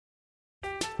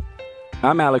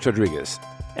I'm Alex Rodriguez.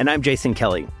 And I'm Jason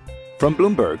Kelly. From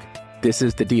Bloomberg, this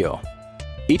is The Deal.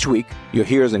 Each week, you'll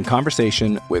hear us in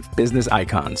conversation with business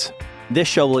icons. This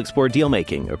show will explore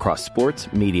deal-making across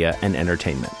sports, media, and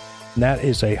entertainment. That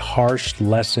is a harsh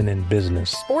lesson in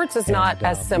business. Sports is not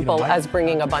as simple as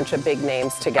bringing a bunch of big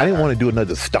names together. I didn't want to do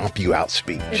another stomp you out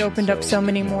speech. It opened up so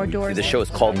many more doors. The show is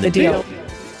called The Deal.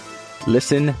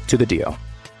 Listen to The Deal.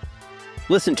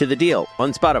 Listen to The Deal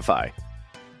on Spotify.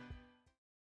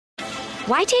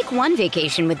 Why take one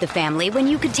vacation with the family when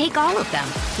you could take all of them?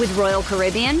 With Royal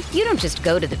Caribbean, you don't just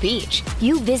go to the beach.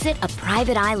 You visit a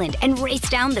private island and race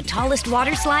down the tallest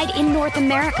water slide in North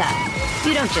America.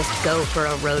 You don't just go for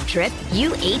a road trip.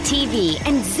 You ATV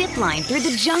and zip line through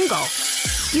the jungle.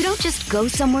 You don't just go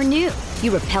somewhere new.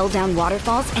 You rappel down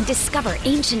waterfalls and discover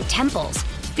ancient temples.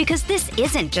 Because this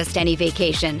isn't just any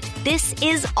vacation. This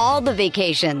is all the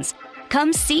vacations.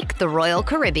 Come seek the Royal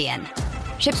Caribbean.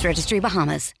 Ships Registry,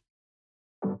 Bahamas.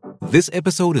 This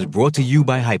episode is brought to you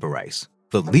by Hyperice,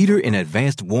 the leader in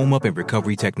advanced warm-up and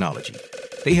recovery technology.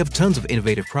 They have tons of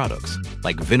innovative products,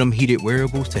 like Venom-heated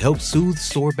wearables to help soothe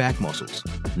sore back muscles,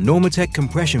 Normatec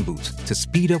compression boots to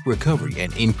speed up recovery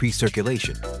and increase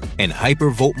circulation, and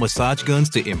Hypervolt massage guns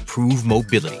to improve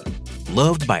mobility.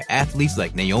 Loved by athletes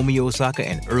like Naomi Osaka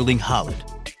and Erling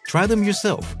Haaland. Try them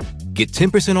yourself. Get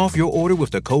 10% off your order with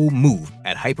the code MOVE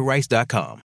at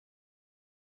Hyperice.com.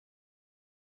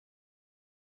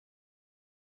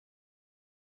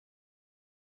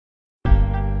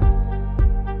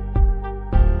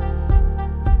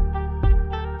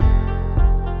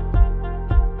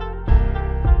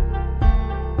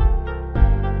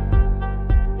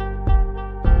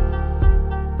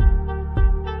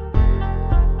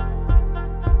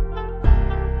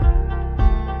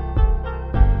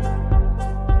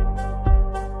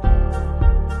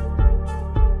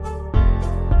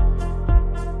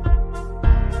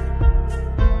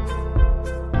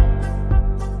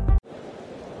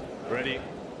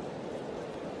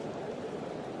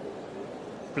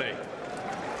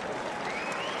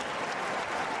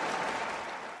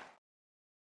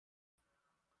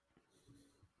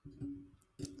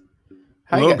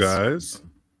 Hello, guys.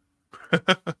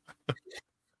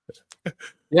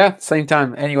 Yeah, same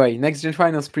time. Anyway, NextGen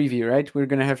Finals Preview, right? We're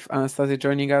gonna have Anastasia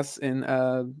joining us in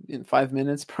 5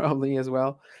 minutes probably as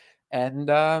well. And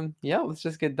yeah, let's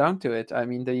just get down to it. I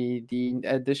mean, the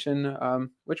edition.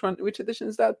 Which one? Which edition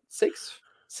is that?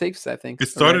 Six, I think. It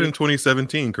started in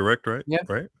 2017, correct? Right? Yeah.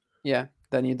 Right. Yeah.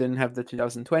 Then you didn't have the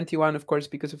 2021, of course,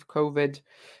 because of COVID.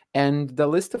 And the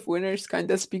list of winners kind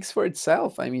of speaks for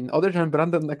itself. I mean, other than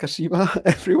Brandon Nakashima,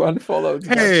 everyone followed.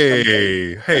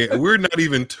 Hey, we're not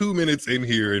even 2 minutes in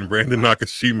here and Brandon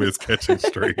Nakashima is catching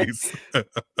strays.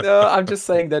 No, I'm just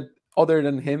saying that other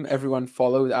than him, everyone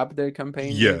followed up their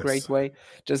campaign in a great way.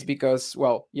 Just because,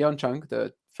 well, Yeon Chung,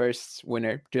 the first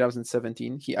winner,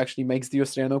 2017, he actually makes the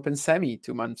Australian Open semi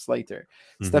 2 months later.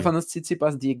 Stefanos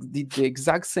Tsitsipas did the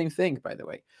exact same thing, by the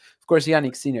way. Of course,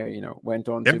 Yannick Sinner, went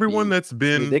on everyone that's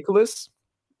been ridiculous.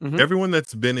 Everyone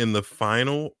that's been in the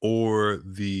final or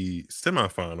the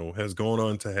semifinal has gone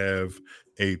on to have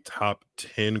a top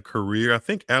 10 career. I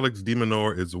think Alex de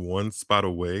Minaur is one spot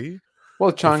away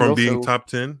from being top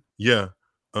 10. Yeah.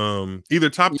 Either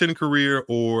top 10 career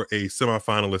or a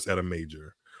semifinalist at a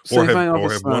major. Or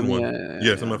have won one.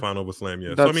 Yeah, semifinal with Slam.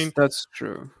 Yeah, that's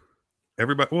true.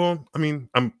 Everybody. Well, I mean,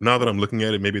 now that I'm looking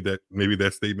at it, maybe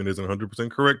that statement isn't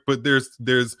 100% correct, but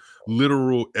there's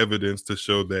literal evidence to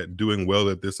show that doing well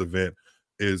at this event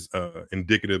is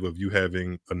indicative of you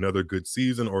having another good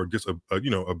season or just a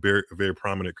very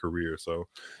prominent career. So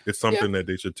it's something that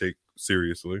they should take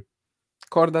seriously.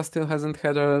 Korda still hasn't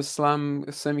had a Slam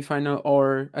semifinal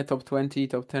or a top 20,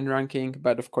 top 10 ranking,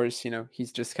 but of course,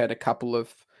 he's just had a couple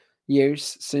of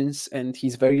years since, and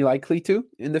he's very likely to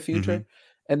in the future.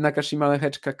 And Nakashima,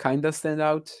 Lehechka kind of stand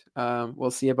out.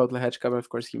 We'll see about Lehechka, but of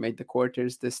course he made the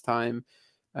quarters this time.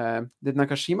 Did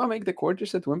Nakashima make the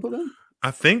quarters at Wimbledon?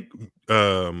 I think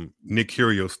Nick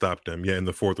Kyrgios stopped him, in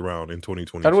the fourth round in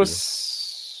 2022.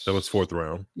 That was fourth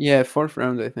round. Yeah, fourth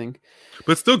round, I think.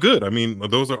 But still good. I mean,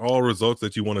 those are all results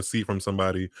that you want to see from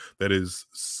somebody that is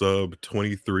sub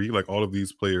 23. Like all of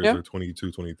these players are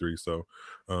 22, 23. So,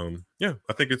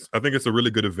 I think it's a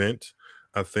really good event.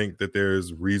 I think that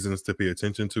there's reasons to pay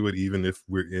attention to it, even if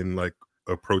we're in like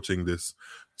approaching this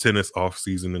tennis off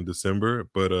season in December.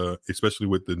 But especially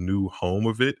with the new home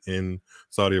of it in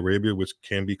Saudi Arabia, which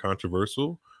can be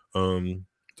controversial to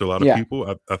a lot of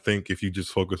people. I think if you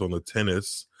just focus on the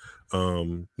tennis,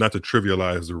 not to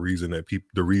trivialize the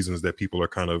reasons that people are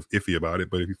kind of iffy about it,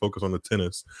 but if you focus on the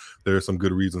tennis, there are some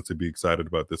good reasons to be excited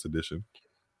about this edition.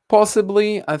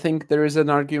 Possibly. I think there is an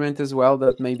argument as well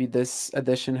that maybe this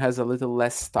edition has a little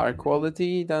less star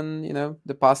quality than,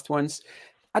 the past ones.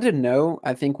 I don't know.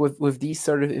 I think with these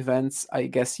sort of events, I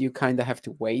guess you kind of have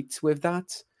to wait with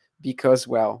that because,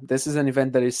 well, this is an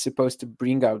event that is supposed to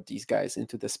bring out these guys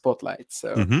into the spotlight.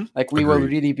 So, we will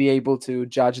really be able to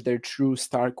judge their true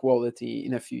star quality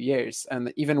in a few years.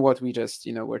 And even what we just,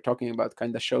 we're talking about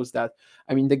kind of shows that,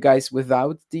 I mean, the guys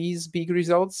without these big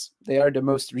results, they are the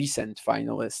most recent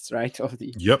finalists, right, of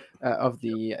the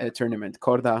tournament.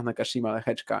 Korda, Nakashima,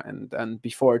 Lechechka, and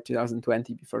before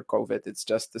 2020, before COVID, it's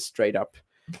just a straight up,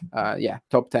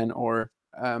 top 10 or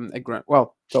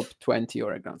top 20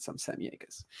 or a Grand Slam semi, I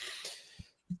guess.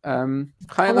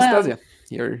 Hi, Hello. Anastasia.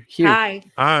 You're here.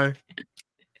 Hi.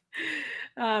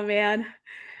 Oh, man.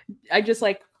 I just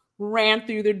ran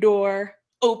through the door,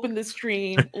 opened the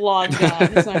stream, logged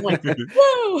on. So I'm like,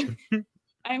 whoa,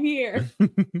 I'm here.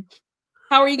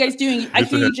 How are you guys doing? I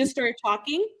hear you just started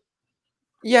talking.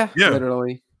 Yeah.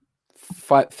 Literally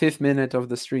 5th minute of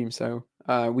the stream. So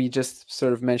we just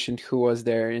sort of mentioned who was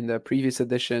there in the previous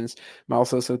editions.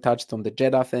 Miles also touched on the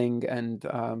Jeddah thing and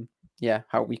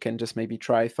how we can just maybe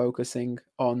try focusing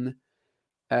on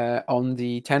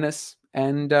the tennis.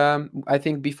 And I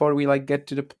think before we get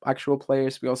to the actual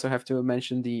players, we also have to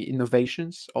mention the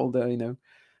innovations, all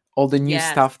the new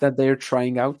stuff that they're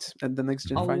trying out at the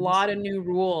NextGen Finals. A lot of new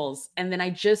rules. And then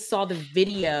I just saw the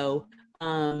video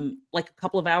a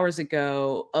couple of hours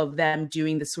ago of them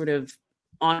doing the sort of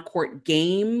on-court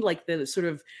game, like the sort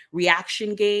of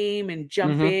reaction game and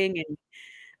jumping, and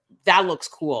that looks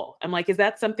cool. I'm like, is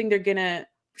that something they're gonna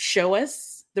show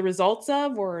us the results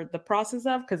of or the process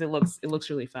of? Because it looks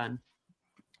really fun.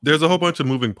 There's a whole bunch of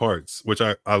moving parts, which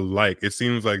I like. It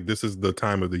seems like this is the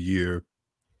time of the year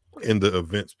in the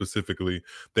event specifically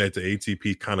that the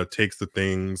ATP kind of takes the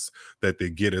things that they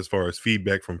get as far as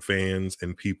feedback from fans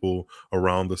and people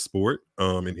around the sport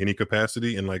in any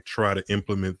capacity and try to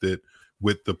implement it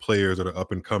with the players that are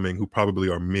up and coming who probably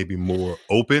are maybe more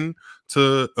open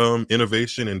to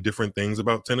innovation and different things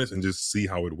about tennis and just see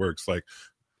how it works.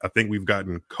 I think we've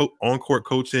gotten on-court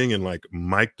coaching and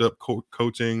mic'd up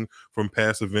coaching from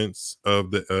past events of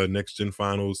the NextGen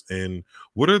Finals. And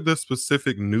what are the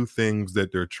specific new things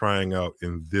that they're trying out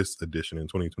in this edition in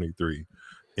 2023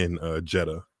 in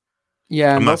Jeddah?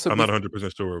 Yeah, I'm not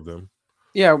 100% sure of them.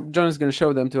 Yeah, John is going to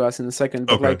show them to us in a second.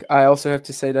 But okay. I also have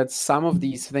to say that some of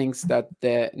these things that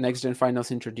the NextGen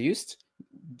Finals introduced,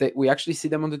 that we actually see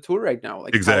them on the tour right now.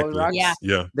 Exactly. Power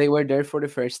racks, they were there for the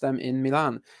first time in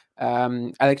Milan.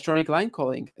 Electronic line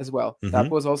calling as well. That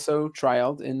was also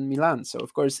trialed in Milan. So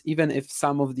of course, even if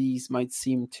some of these might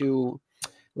seem too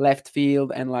left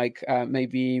field and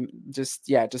maybe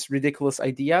just ridiculous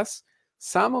ideas,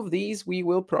 some of these we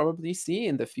will probably see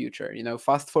in the future.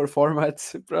 Fast four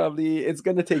formats, probably it's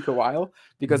going to take a while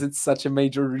because it's such a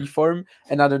major reform.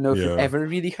 And I don't know if it ever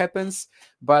really happens.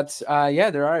 But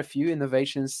there are a few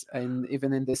innovations and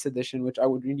even in this edition, which I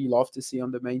would really love to see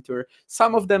on the main tour.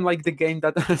 Some of them, like the game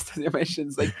that Anastasia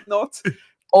mentions, not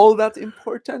all that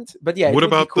important. But yeah, what it would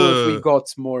about be cool if we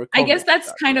got more. I guess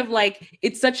that's kind of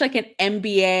it's such an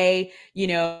NBA,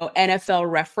 NFL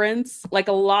reference.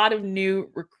 A lot of new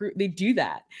they do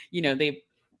that.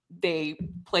 They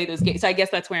play those games. So I guess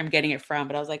that's where I'm getting it from.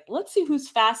 But I was like, let's see who's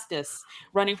fastest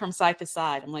running from side to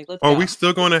side. I'm like, let's Are go. we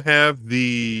still going to have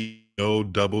the no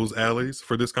doubles alleys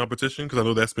for this competition? Because I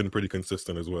know that's been pretty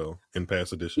consistent as well in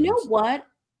past editions. You know what?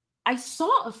 I saw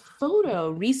a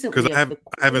photo recently. Because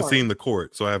I haven't seen the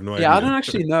court, so I have no idea. Yeah, I don't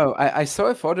actually know. I saw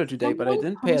a photo today, but I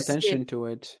didn't pay attention to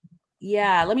it.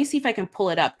 Yeah, let me see if I can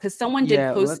pull it up because someone did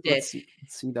post it. Let's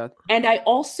see that. And I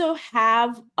also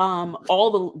have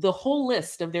all the whole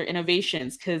list of their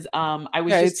innovations because I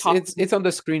was just talking. It's on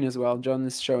the screen as well. John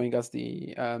is showing us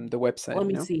the website. Let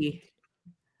me see.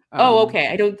 Okay.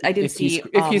 I didn't see.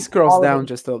 If he scrolls down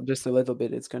just a little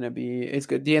bit, it's good.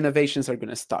 The innovations are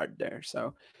gonna start there.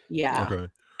 So yeah. Okay.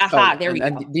 Aha, there we go.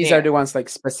 And these are the ones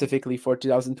specifically for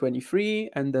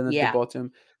 2023, and then at the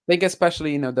bottom, I think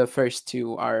especially the first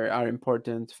two are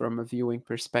important from a viewing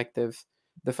perspective.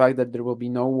 The fact that there will be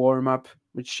no warm up,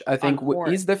 which I think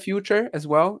is the future as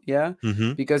well. Yeah,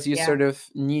 because you sort of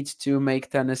need to make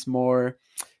tennis more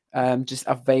just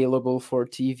available for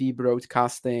TV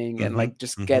broadcasting and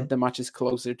get the matches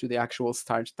closer to the actual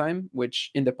start time, which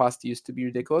in the past used to be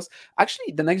ridiculous.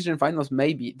 Actually, the NextGen Finals,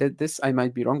 maybe this I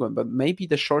might be wrong on, but maybe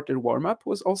the shorter warm-up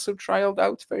was also trialed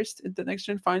out first in the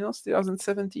NextGen Finals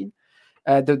 2017.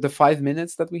 The 5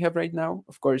 minutes that we have right now,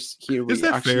 of course, here we're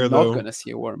actually not going to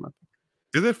see a warm-up.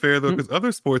 Is it fair though? Because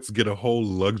other sports get a whole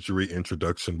luxury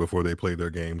introduction before they play their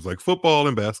games. Like football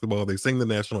and basketball, they sing the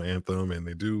national anthem and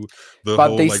they do the but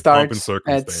whole they like start pomp and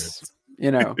circumstance.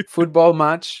 Football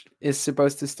match is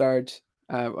supposed to start.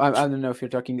 I don't know if you're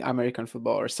talking American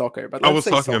football or soccer, but I let's was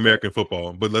say talking soccer. American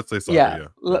football, but let's say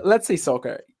soccer. Let's say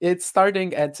soccer. It's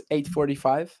starting at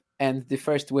 8:45, and the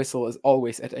first whistle is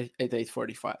always at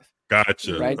 8:45.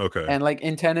 Gotcha. Right. Okay. And like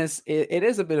in tennis, it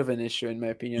is a bit of an issue in my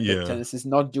opinion that tennis is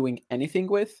not doing anything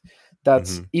with.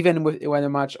 That's even when a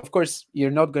match. Of course,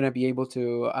 you're not going to be able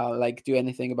to do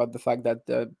anything about the fact that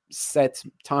the set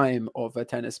time of a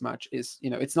tennis match is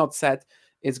it's not set.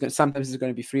 Sometimes it's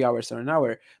going to be 3 hours or an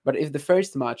hour. But if the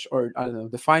first match or I don't know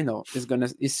the final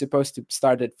is supposed to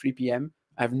start at 3 p.m.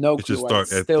 I have no clue why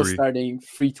it's still starting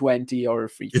 3:20 or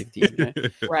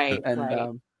 3:15. Right.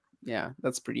 And yeah,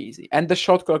 that's pretty easy. And the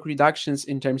shot clock reductions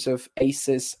in terms of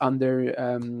aces under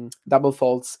double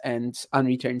faults and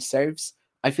unreturned serves,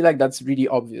 I feel like that's really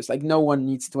obvious. Like no one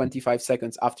needs 25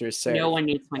 seconds after a serve. No one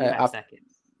needs 25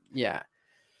 seconds. Yeah.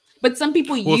 But some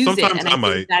people use it, and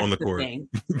I think that's on the the court. thing.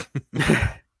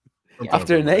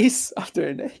 After an ace?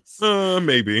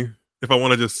 Maybe. If I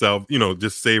want to just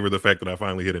just savor the fact that I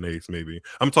finally hit an ace, maybe.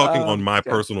 I'm talking on my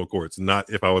personal courts, not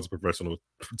if I was a professional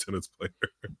tennis player.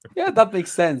 Yeah, that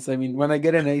makes sense. I mean, when I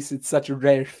get an ace, it's such a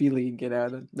rare feeling,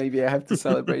 that maybe I have to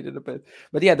celebrate it a bit.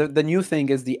 But yeah, the new thing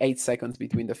is the 8 seconds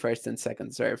between the first and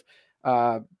second serve.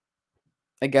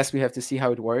 I guess we have to see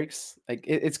how it works. Like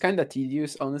it's kind of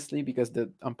tedious, honestly, because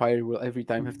the umpire will every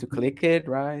time have to click it,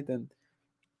 right? And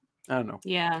I don't know.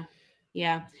 Yeah.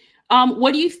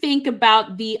 What do you think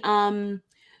about the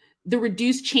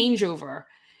reduced changeover?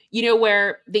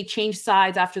 Where they change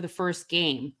sides after the first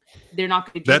game. They're not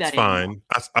going to do that. That's fine.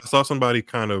 I saw somebody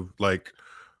kind of like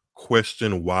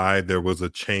question why there was a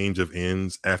change of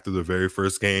ends after the very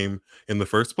first game in the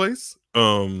first place.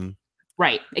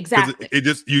 Right, exactly.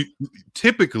 You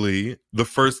typically the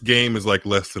first game is like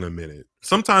less than a minute.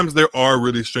 Sometimes there are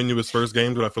really strenuous first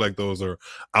games, but I feel like those are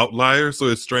outliers. So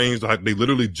it's strange. Like they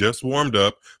literally just warmed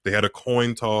up. They had a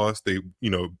coin toss. They,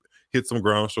 hit some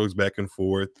ground strokes back and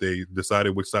forth. They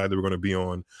decided which side they were going to be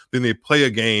on. Then they play a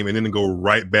game and then they go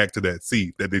right back to that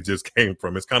seat that they just came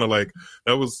from. It's kind of like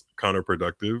that was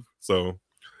counterproductive. So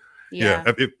yeah.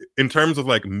 If, in terms of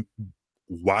like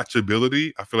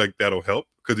watchability, I feel like that'll help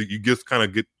because you just kind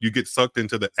of get sucked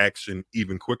into the action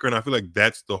even quicker. And I feel like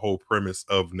that's the whole premise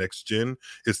of Next Gen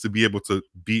is to be able to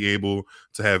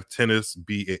have tennis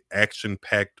be an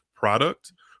action-packed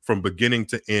product from beginning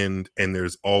to end, and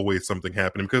there's always something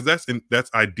happening because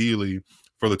that's ideally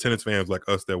for the tennis fans like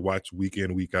us that watch week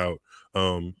in, week out.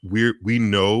 We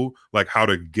know like how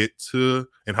to get to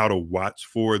and how to watch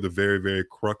for the very, very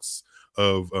crux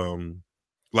of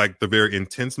like the very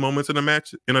intense moments in a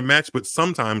match. But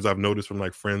sometimes I've noticed from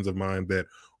like friends of mine that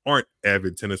aren't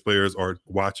avid tennis players or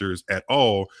watchers at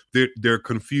all, they're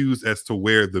confused as to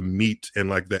where the meat and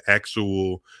like the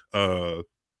actual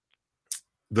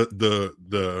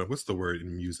the what's the word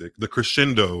in music, the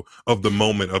crescendo of the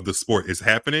moment of the sport is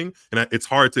happening, and it's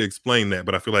hard to explain that,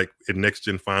 but I feel like in Next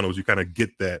Gen Finals you kind of get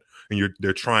that, and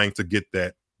they're trying to get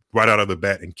that right out of the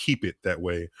bat and keep it that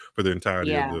way for the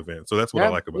entirety of the event. So that's what I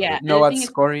like about it. No one's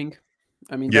scoring.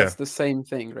 I mean, that's the same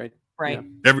thing, right? Right.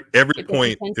 Yeah. Every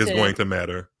point is going to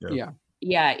matter.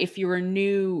 Yeah. If you're a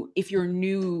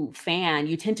new fan,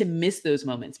 you tend to miss those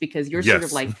moments because you're sort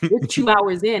of like you're 2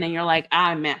 hours in and you're like,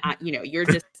 you're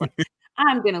just like,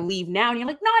 I'm gonna leave now, and you're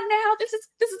like, not now. This is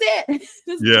it.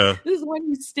 This is when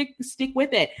you stick with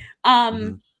it.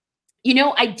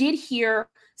 I did hear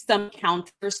some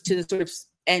counters to the sort of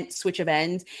switch of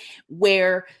ends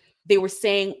where they were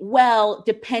saying, well,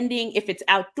 depending if it's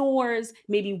outdoors,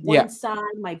 maybe one side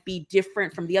might be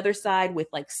different from the other side with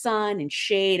like sun and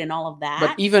shade and all of that.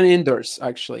 But even indoors,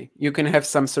 actually, you can have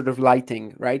some sort of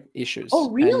lighting, right? Issues. Oh,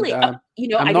 really? And,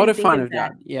 I'm not a fan of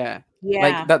that. Yeah.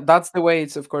 Like that's the way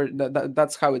it's, of course,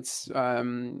 that's how it's,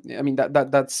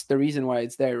 that's the reason why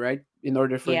it's there, right? In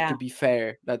order for it to be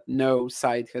fair, that no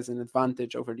side has an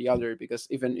advantage over the other, because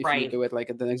even if you do it like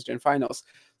at the Next Gen Finals,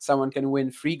 someone can win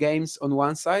 3 games on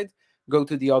one side, go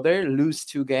to the other, lose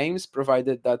 2 games,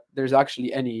 provided that there's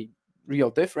actually any real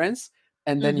difference,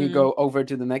 and then you go over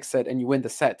to the next set and you win the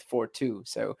set 4-2.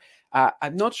 So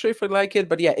I'm not sure if I like it,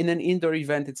 but yeah, in an indoor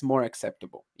event, it's more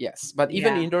acceptable. Yes, but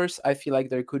even indoors, I feel like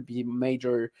there could be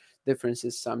major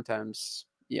differences sometimes.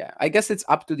 Yeah, I guess it's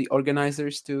up to the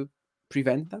organizers to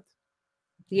prevent that.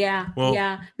 Yeah,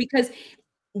 because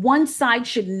one side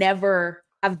should never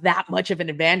have that much of an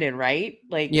advantage, right?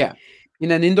 Like,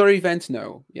 in an indoor event,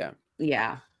 no.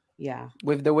 Yeah.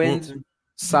 With the wind,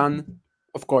 sun,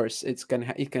 of course, it can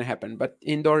happen, but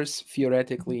indoors,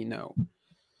 theoretically, no.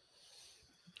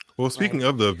 Well, speaking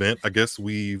of the event, I guess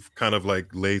we've kind of like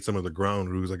laid some of the ground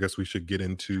rules. I guess we should get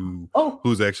into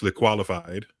who's actually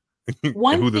qualified and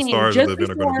who the stars of the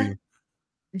event are going to be.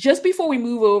 Just before we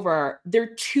move over, there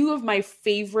are two of my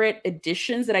favorite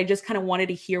additions that I just kind of wanted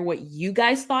to hear what you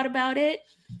guys thought about it.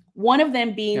 One of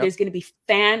them being there's going to be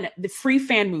the free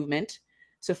fan movement.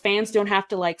 So fans don't have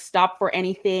to like stop for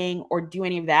anything or do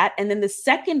any of that. And then the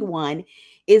second one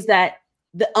is that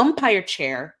the umpire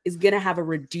chair is going to have a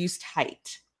reduced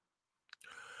height.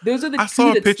 Those are the I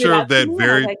saw a picture of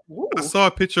that I saw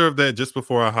a picture of that just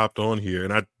before I hopped on here,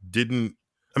 and I didn't.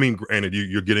 I mean, granted,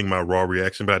 you're getting my raw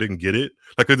reaction, but I didn't get it.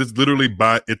 Like, because it's literally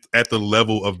it's at the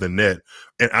level of the net,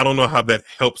 and I don't know how that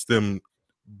helps them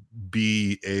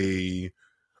be a.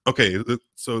 Okay,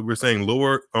 so we're saying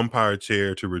lower umpire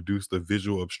chair to reduce the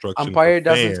visual obstruction. Umpire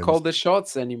doesn't call the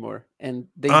shots anymore, and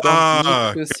they don't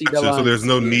need to see the lines. So there's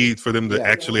no need for them to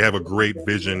actually have a great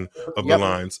vision of the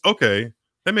lines. Okay,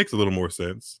 that makes a little more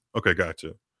sense. Okay,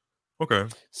 gotcha. Okay.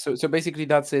 So basically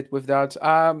that's it with that.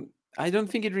 I don't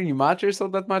think it really matters all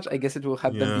that much. I guess it will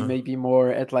have them be maybe more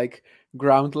at like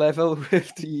ground level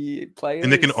with the players.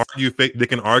 And they can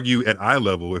argue at eye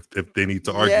level if they need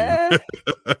to argue. Yeah.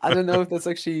 I don't know if that's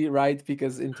actually right,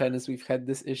 because in tennis we've had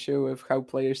this issue of how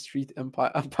players treat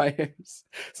umpires.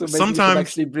 So maybe sometimes you can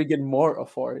actually bring in more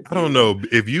authority. I don't know.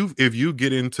 If you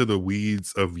get into the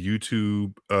weeds of YouTubers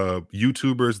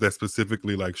that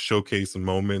specifically like showcase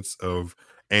moments of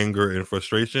anger and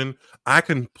frustration, I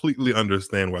completely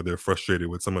understand why they're frustrated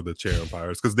with some of the chair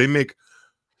umpires, because they make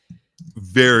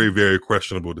very, very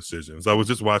questionable decisions. I was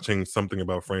just watching something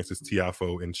about Francis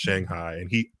Tiafoe in Shanghai, and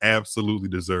he absolutely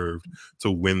deserved to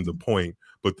win the point,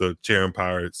 but the chair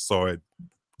umpire saw it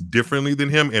differently than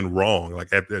him and wrong.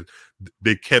 Like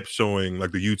they kept showing,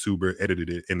 like the YouTuber edited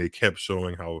it, and they kept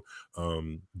showing how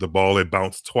the ball had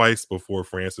bounced twice before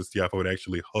Francis Tiafoe had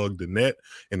actually hugged the net,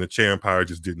 and the chair umpire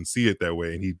just didn't see it that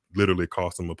way, and he literally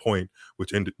cost him a point,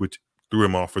 which threw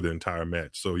him off for the entire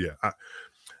match. So yeah,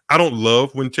 I don't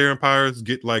love when chair umpires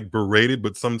get like berated,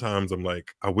 but sometimes I'm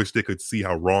like, I wish they could see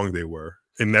how wrong they were.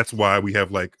 And that's why we have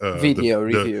like video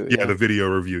review. The video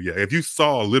review. Yeah. If you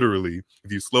slowed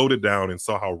it down and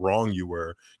saw how wrong you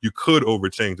were, you could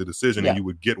overchange the decision and you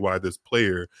would get why this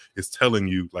player is telling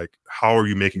you, like, how are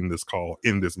you making this call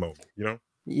in this moment, you know?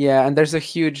 Yeah, and there's a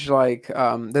huge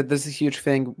there's a huge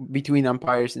thing between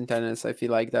umpires in tennis. I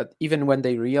feel like that even when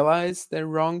they realize they're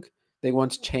wrong, they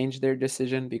won't change their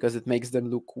decision because it makes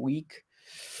them look weak.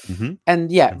 Mm-hmm.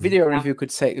 And video review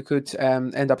could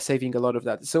end up saving a lot of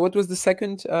that. So what was the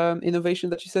second innovation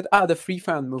that you said? The free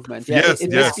fan movement. Yeah,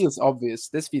 this feels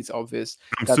obvious.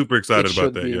 I'm super excited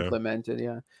about that. Implemented.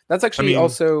 Yeah, that's actually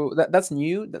also that's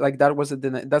new. Like that was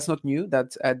that's not new.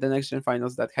 That's at the NextGen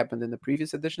Finals that happened in the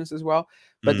previous editions as well.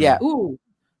 But ooh,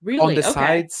 really? On the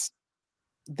sides,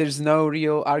 there's no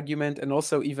real argument. And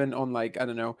also even on, like, I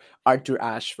don't know, Arthur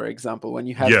Ashe, for example, when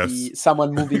you have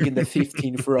someone moving in the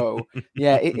 15th row,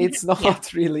 it's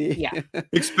not really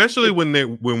especially when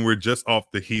we're just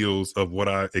off the heels of what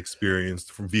I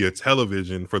experienced via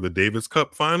television for the Davis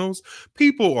Cup finals.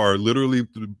 People are literally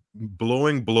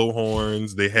blowing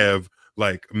blowhorns. They have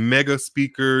like mega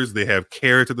speakers, they have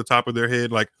carrots at the top of their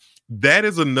head. Like, that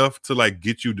is enough to like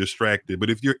get you distracted. But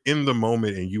if you're in the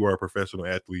moment and you are a professional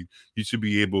athlete, you should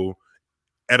be able,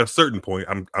 at a certain point,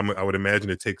 I would imagine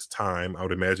it takes time. I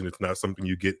would imagine it's not something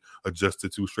you get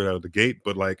adjusted to straight out of the gate.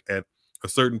 But like at a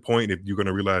certain point, if you're going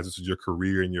to realize this is your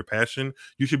career and your passion,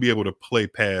 you should be able to play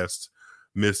past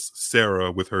Miss Sarah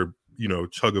with her,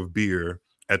 chug of beer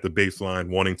at the baseline,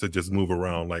 wanting to just move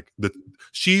around. Like,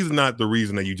 she's not the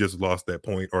reason that you just lost that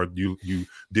point or you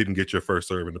didn't get your first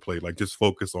serve in the play. Like, just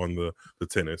focus on the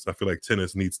tennis. I feel like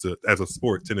tennis needs to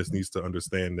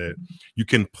understand that you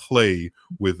can play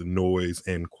with noise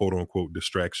and quote unquote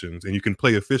distractions, and you can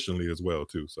play efficiently as well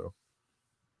too. So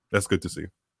that's good to see.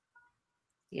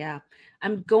 Yeah,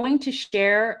 I'm going to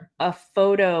share a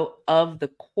photo of the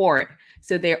court.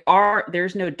 So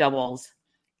there's no doubles.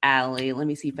 Allie, let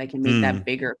me see if I can make that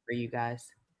bigger for you guys.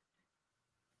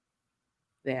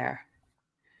 There.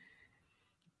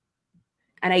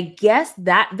 And I guess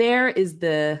that there is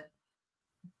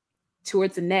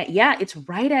towards the net. Yeah, it's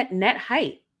right at net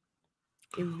height.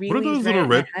 It really what are those is little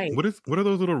right red? What are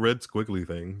those little red squiggly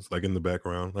things like in the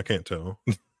background? I can't tell.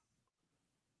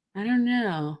 I don't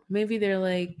know. Maybe they're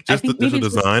like just there's a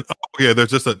design. Oh yeah,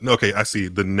 there's just okay. I see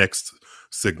the next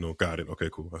signal. Got it. Okay,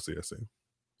 cool. I see.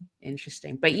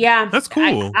 Interesting, but yeah, that's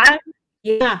cool.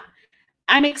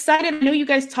 I'm excited. I know you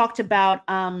guys talked about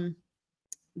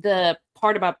the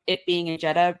part about it being in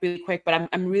Jeddah really quick, but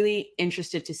I'm really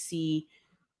interested to see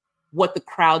what the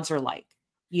crowds are like.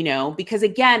 because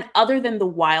again, other than the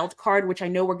wild card, which I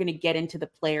know we're going to get into the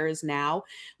players now,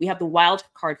 we have the wild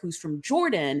card who's from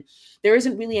Jordan. There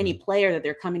isn't really any player that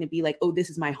they're coming to be like, oh, this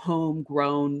is my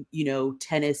homegrown,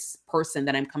 tennis person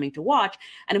that I'm coming to watch.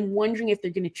 And I'm wondering if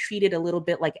they're going to treat it a little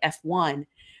bit like F1,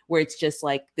 where it's just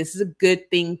like, this is a good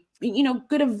thing,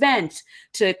 good event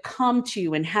to come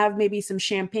to and have maybe some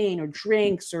champagne or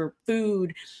drinks or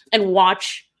food and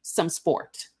watch some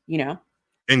sport,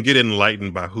 and get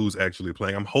enlightened by who's actually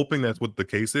playing. I'm hoping that's what the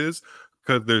case is,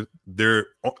 because there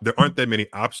aren't that many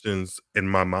options in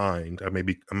my mind. I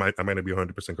might not be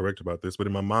 100% correct about this, but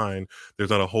in my mind, there's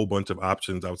not a whole bunch of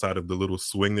options outside of the little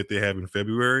swing that they have in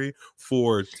February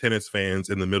for tennis fans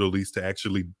in the Middle East to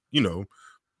actually,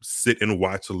 sit and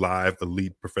watch live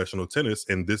elite professional tennis.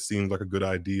 And this seems like a good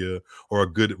idea or a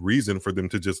good reason for them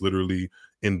to just literally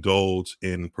indulge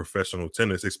in professional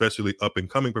tennis, especially up and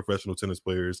coming professional tennis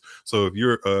players. So if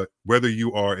you're whether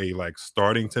you are a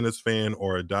starting tennis fan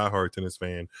or a diehard tennis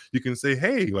fan, you can say,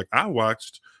 hey, I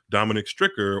watched Dominic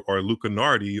Stricker or Luca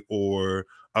Nardi or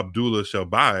Abdullah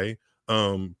Shelbai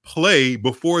play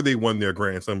before they won their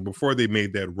Grand Slam, before they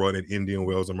made that run in Indian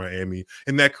Wells and Miami,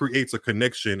 and that creates a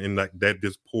connection, and that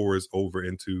just pours over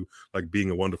into being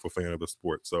a wonderful fan of the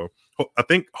sport. So I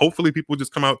think hopefully people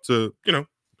just come out to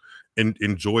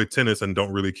enjoy tennis and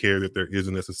don't really care that there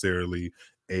isn't necessarily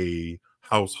a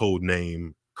household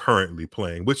name currently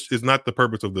playing, which is not the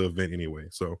purpose of the event anyway.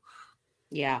 So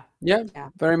Yeah,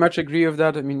 very much agree with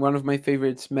that. I mean, one of my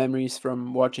favorite memories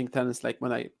from watching tennis,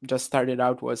 when I just started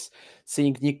out, was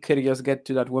seeing Nick Kyrgios get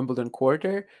to that Wimbledon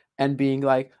quarter and being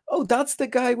like, oh, that's the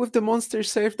guy with the monster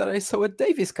serve that I saw at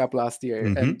Davis Cup last year.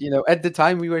 And, at the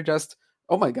time we were just,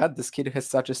 oh my God, this kid has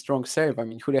such a strong serve. I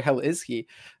mean, who the hell is he?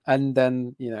 And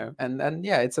then,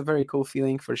 it's a very cool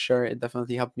feeling for sure. It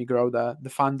definitely helped me grow the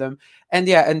fandom. And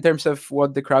in terms of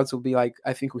what the crowds will be like,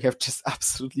 I think we have just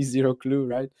absolutely zero clue,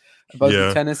 right? About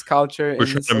the tennis culture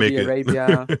in Saudi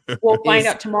Arabia. We'll find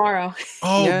out tomorrow.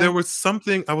 Oh, there was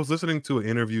something. I was listening to an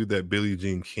interview that Billie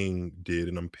Jean King did,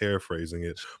 and I'm paraphrasing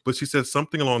it, but she said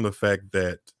something along the fact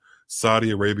that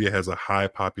Saudi Arabia has a high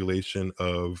population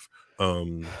of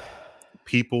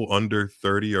people under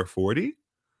 30 or 40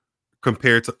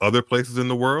 compared to other places in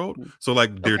the world. So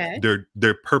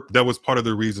that was part of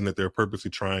the reason that they're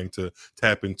purposely trying to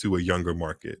tap into a younger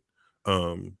market.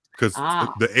 Because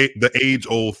the age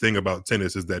old thing about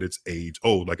tennis is that it's age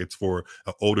old, it's for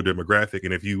an older demographic.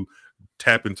 And if you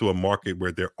tap into a market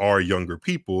where there are younger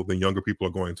people, then younger people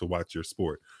are going to watch your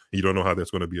sport. And you don't know how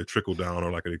that's going to be a trickle down or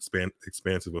an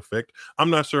expansive effect. I'm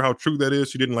not sure how true that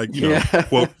is. She didn't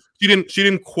quote. She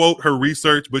didn't quote her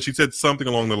research, but she said something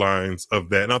along the lines of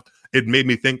that. And it made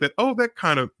me think that,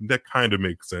 that kind of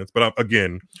makes sense. But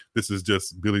again, this is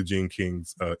just Billie Jean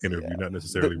King's interview, not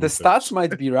necessarily the stats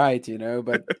might be right,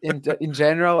 but in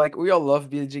general, we all love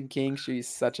Billie Jean King. She's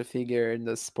such a figure in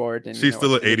the sport, and she's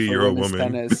still an 80-year-old woman.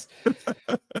 Tennis.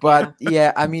 But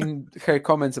I mean, her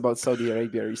comments about Saudi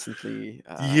Arabia recently.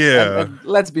 And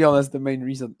let's be honest, the main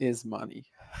reason is money.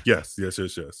 Yes. Yeah.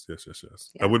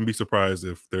 I wouldn't be surprised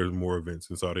if there's more events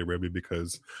in Saudi Arabia,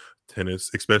 because tennis,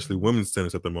 especially women's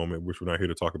tennis at the moment, which we're not here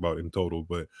to talk about in total,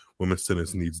 but women's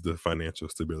tennis needs the financial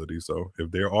stability. So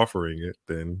if they're offering it,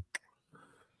 then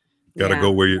gotta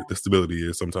go where the stability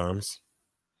is sometimes.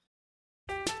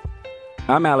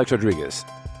 I'm Alex Rodriguez.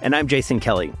 And I'm Jason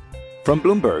Kelly. From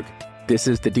Bloomberg, this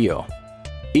is The Deal.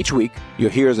 Each week, you'll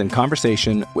hear us in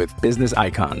conversation with business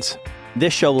icons.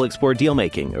 This show will explore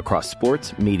deal-making across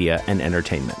sports, media, and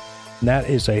entertainment. That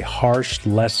is a harsh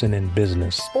lesson in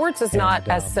business. Sports is not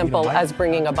as simple as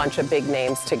bringing a bunch of big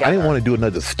names together. I didn't want to do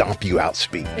another stomp you out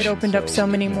speech. It opened up so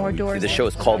many more doors. The show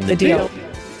is called The Deal.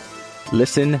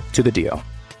 Listen to The Deal.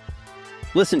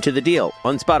 Listen to The Deal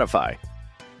on Spotify.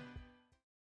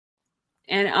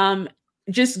 And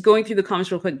just going through the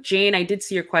comments real quick, Jane, I did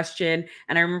see your question,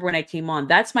 and I remember when I came on,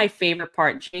 that's my favorite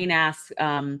part. Jane asked,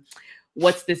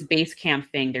 what's this base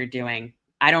camp thing they're doing?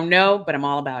 I don't know, but I'm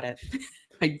all about it.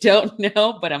 I don't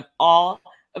know, but I'm all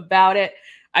about it.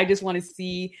 I just want to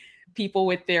see people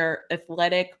with their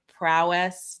athletic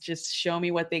prowess just show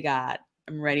me what they got.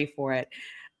 I'm ready for it.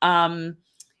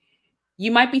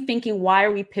 You might be thinking, why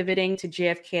are we pivoting to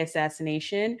JFK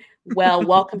assassination? Well,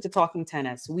 welcome to Talking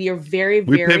Tennis. We are very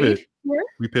varied.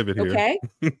 We pivot here. Okay.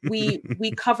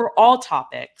 we cover all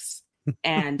topics.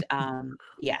 And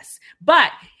yes.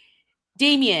 But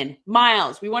Damien,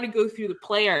 Miles, we want to go through the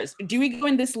players. Do we go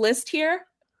in this list here?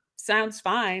 Sounds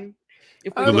fine.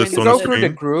 If we go through the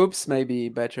groups, maybe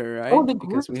better, right? Oh, the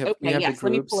groups. Because we have the groups.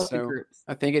 Let me pull up the groups.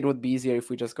 I think it would be easier if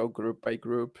we just go group by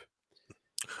group.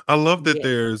 I love that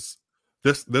there's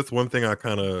that's one thing I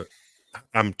kind of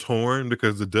I'm torn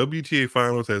because the WTA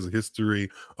Finals has a history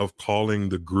of calling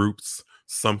the groups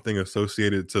something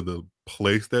associated to the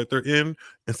place that they're in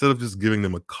instead of just giving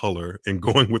them a color and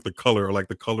going with the color, or like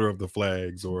the color of the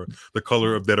flags or the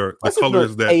color of that are the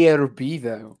colors that A or B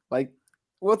though. Like,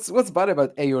 what's bad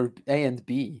about A and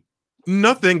B?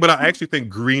 Nothing, but I actually think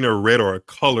green or red or a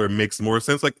color makes more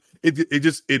sense. Like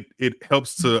it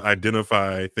helps to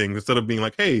identify things instead of being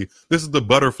like, hey, this is the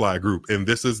butterfly group and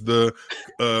this is the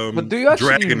but do you actually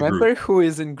dragon remember group. who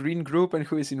is in green group and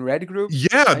who is in red group?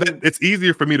 Yeah, it's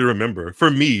easier for me to remember. For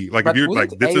me, like if you're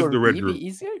like this is the red group. Be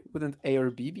easier? Wouldn't A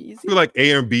or B be easier? I feel like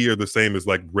A and B are the same as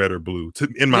like red or blue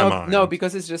in my mind. No,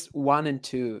 because it's just 1 and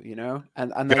 2, you know?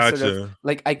 And Gotcha. I sort of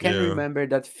like I can remember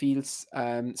that Fields,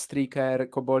 Stricker,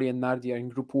 Koboli, and Nardi are in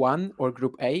group 1 or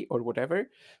group A or whatever,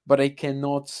 but I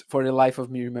cannot for the life of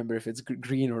me remember if it's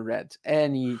green or red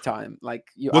anytime. Like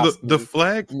you ask the me,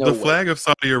 flag of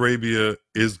Saudi Arabia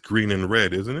is green and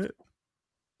red, isn't it?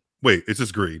 Wait, it's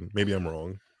just green. Maybe I'm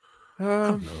wrong. I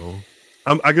don't know.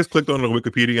 I just clicked on the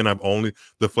Wikipedia and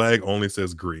the flag only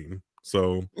says green.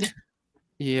 So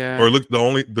yeah. Or look,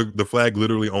 the flag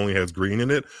literally only has green in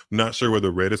it. Not sure where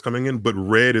the red is coming in, but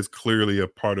red is clearly a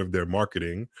part of their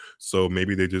marketing. So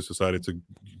maybe they just decided to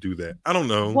do that. I don't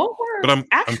know. But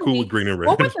I'm cool with green and red.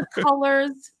 What were the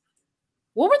colors?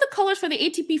 What were the colors for the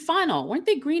ATP final? Weren't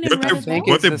they green and red? I think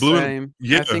it's the same.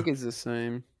 Yeah. I think it's the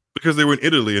same. Because they were in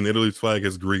Italy, and Italy's flag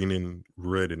has green and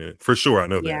red in it. For sure, I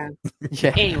know that.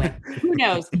 Yeah. Anyway, who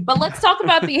knows? But let's talk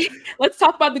about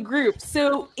the group.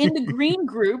 So in the green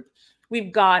group,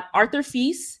 we've got Arthur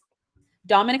Fils,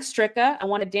 Dominic Stricka. I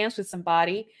want to dance with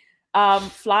somebody.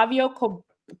 Flavio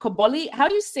Koboli. How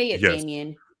do you say it,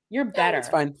 Damien? You're better. It's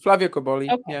fine. Flavio Koboli.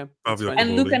 Okay. Yeah.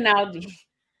 And Luca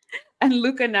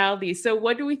Naldi. So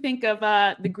what do we think of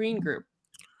the green group?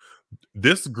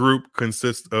 This group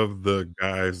consists of the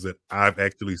guys that I've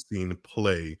actually seen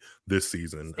play this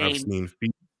season. Same.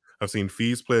 I've seen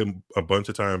Fils play a bunch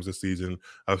of times this season.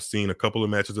 I've seen a couple of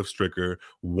matches of Stricker.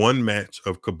 One match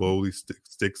of Koboli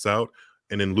sticks out,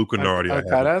 and then Luca Nardi.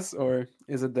 Alcaraz, or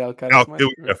is it the Alcaraz match?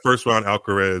 It was a first round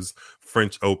Alcaraz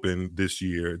French Open this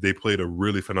year. They played a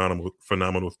really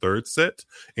phenomenal third set,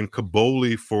 and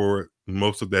Koboli for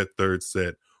most of that third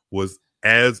set was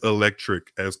as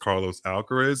electric as Carlos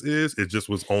Alcaraz is. It just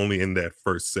was only in that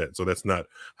first set. So that's not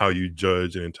how you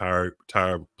judge an entire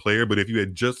player. But if you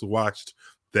had just watched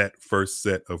that first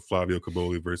set of Flavio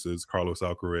Koboli versus Carlos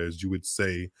Alcaraz, you would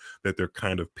say that they're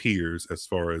kind of peers as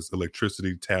far as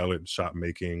electricity, talent, shot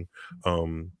making,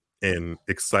 and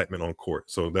excitement on court.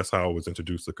 So that's how I was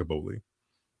introduced to Koboli.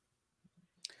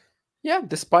 Yeah,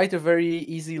 despite a very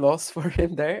easy loss for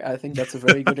him there, I think that's a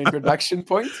very good introduction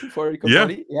point for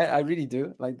Koboli. Yeah, I really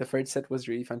do. Like the first set was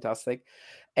really fantastic.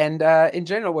 And in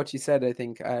general, what you said, I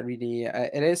think really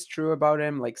it is true about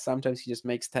him. Like sometimes he just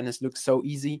makes tennis look so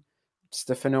easy. Just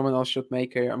a phenomenal shot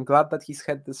maker. I'm glad that he's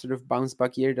had the sort of bounce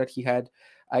back year that he had.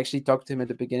 I actually talked to him at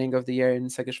the beginning of the year in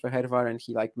Szekesfehérvár, and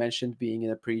he like mentioned being in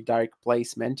a pretty dark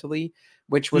place mentally,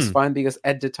 which was fine because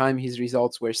at the time his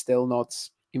results were still not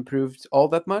improved all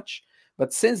that much.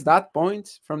 But since that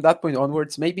point, from that point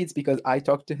onwards, maybe it's because I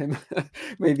talked to him.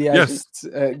 Maybe I just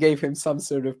gave him some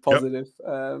sort of positive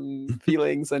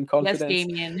feelings and confidence. Yes,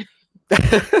 Damien.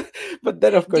 But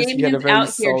then, of course, Damien's he had a very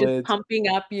out here solid... just pumping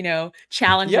up,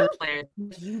 challenger players.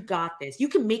 You got this. You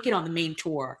can make it on the main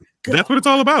tour. Go. That's what it's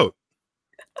all about.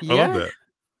 I love that.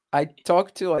 I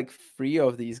talked to like 3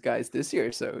 of these guys this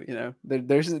year, so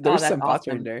there's some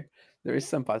pattern there. There is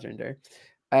some pattern there.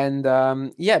 And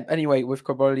anyway, with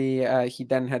Koboli, he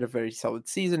then had a very solid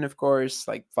season, of course,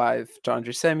 like 5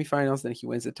 challenger semifinals. Then he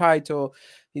wins the title.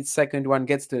 His second one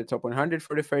gets to the top 100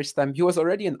 for the first time. He was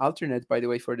already an alternate, by the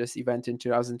way, for this event in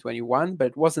 2021, but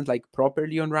it wasn't like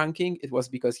properly on ranking. It was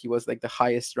because he was like the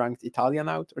highest ranked Italian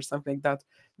out or something like that.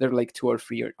 There were like 2 or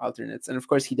 3 alternates. And of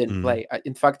course, he didn't play.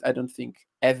 In fact, I don't think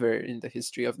ever in the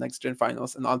history of NextGen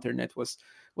Finals an alternate was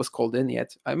called in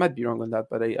yet. I might be wrong on that,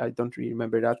 but I don't really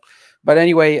remember that. But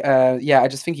anyway, I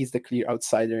just think he's the clear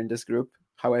outsider in this group.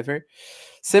 However,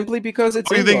 simply because it's.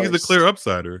 Do you think he's the clear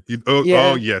outsider?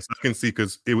 Oh, yes, I can see,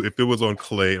 because if it was on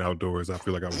clay and outdoors, I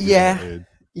feel like I would.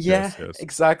 Yes,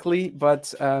 exactly.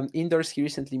 But indoors, he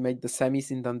recently made the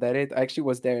semis in Danderyd. I actually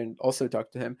was there and also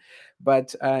talked to him.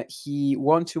 But he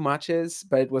won 2 matches,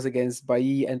 but it was against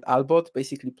Bailly and Albot,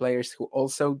 basically players who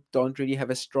also don't really have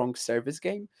a strong service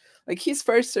game. Like his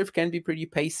first serve can be pretty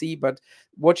pacey, but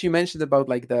what you mentioned about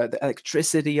like the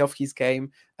electricity of his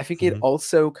game, I think it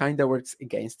also kind of works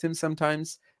against him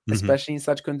sometimes, especially in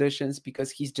such conditions, because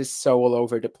he's just so all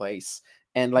over the place.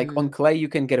 And like on clay, you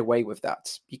can get away with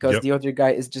that because the other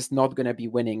guy is just not going to be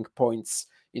winning points,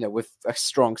 with a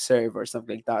strong serve or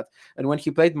something like that. And when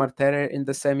he played Martere in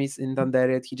the semis in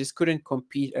Danderet, he just couldn't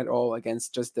compete at all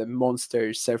against just the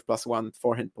monster serve +1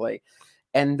 forehand play.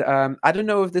 And I don't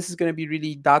know if this is going to be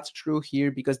really that true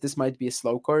here, because this might be a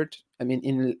slow court. I mean,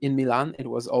 in Milan, it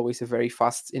was always a very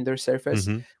fast indoor surface.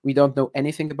 We don't know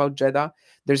anything about Jeddah.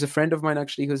 There's a friend of mine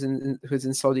actually who's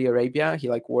in Saudi Arabia. He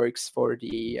works for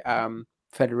the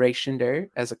federation there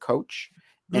as a coach,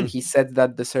 and he said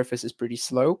that the surface is pretty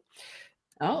slow.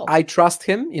 Oh, I trust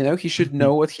him. He should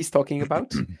know what he's talking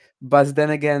about. But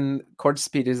then again, court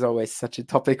speed is always such a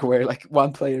topic where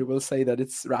one player will say that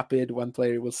it's rapid, one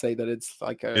player will say that it's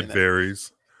it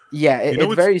varies. Yeah,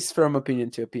 it varies from opinion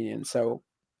to opinion. So,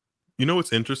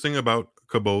 what's interesting about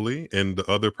Kaboli, and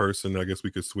the other person I guess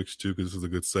we could switch to, because this is a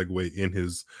good segue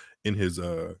in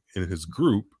his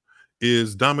group,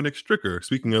 is Dominic Stricker.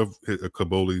 Speaking of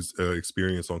Kaboli's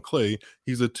experience on clay,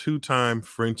 he's a 2-time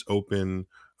French Open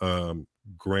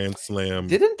Grand Slam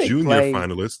junior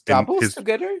finalist. Doubles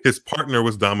together? His partner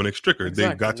was Dominic Stricker.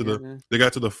 Exactly, they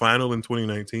got to the final in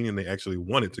 2019, and they actually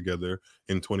won it together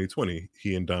in 2020.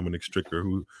 He and Dominic Stricker,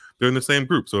 who they're in the same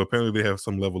group, so apparently they have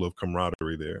some level of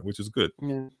camaraderie there, which is good.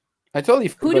 Yeah, I totally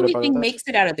forgot. Who do we think makes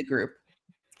it out of the group?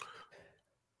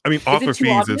 I mean, Arthur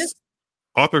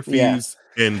Fies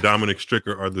and Dominic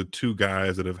Stricker are the two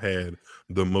guys that have had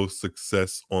the most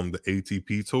success on the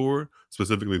ATP tour,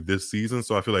 specifically this season.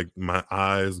 So I feel like my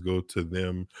eyes go to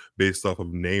them based off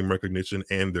of name recognition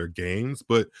and their games.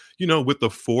 But, with the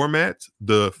format,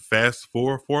 the Fast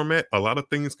Four format, a lot of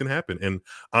things can happen. And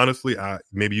honestly,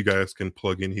 maybe you guys can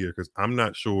plug in here, because I'm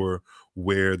not sure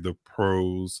where the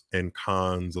pros and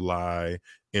cons lie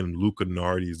in Luca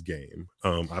Nardi's game.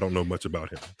 I don't know much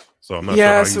about him, so I'm not sure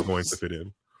how he's going to fit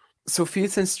in. So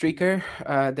Fields and Streaker,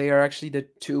 they are actually the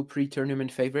two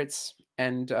pre-tournament favorites,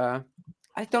 and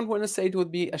I don't want to say it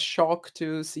would be a shock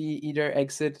to see either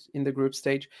exit in the group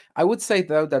stage. I would say,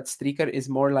 though, that Streaker is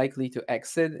more likely to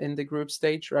exit in the group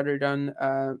stage rather than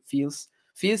Fields.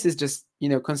 Fields is just,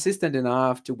 consistent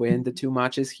enough to win the 2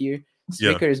 matches here.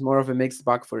 Streaker is more of a mixed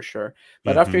bag for sure.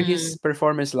 But after his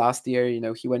performance last year,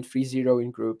 he went 3-0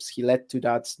 in groups. He led to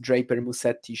that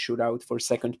Draper-Musetti shootout for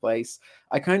second place.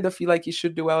 I kind of feel like he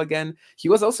should do well again. He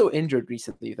was also injured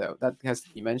recently, though. That has to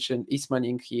be mentioned.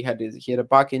 Ismaning, he had a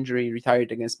back injury,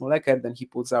 retired against Molleker. Then he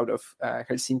pulls out of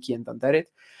Helsinki and Danderet.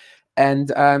 And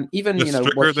even,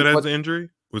 Stricker that has the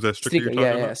injury? Was that Stricker?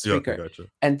 Stricker. Okay, gotcha.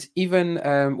 And even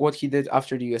what he did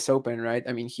after the US Open, right?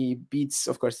 I mean, he beats,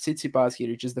 of course, Tsitsipas. He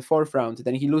reaches the 4th round.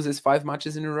 Then he loses 5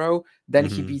 matches in a row. Then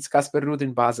he beats Casper Ruud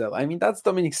in Basel. I mean, that's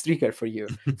Dominic Stricker for you,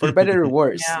 for better or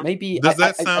worse. Maybe does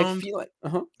that sound? I feel like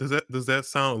does that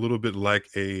sound a little bit like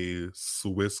a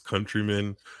Swiss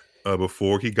countryman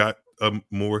before he got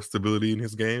more stability in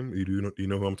his game? Do you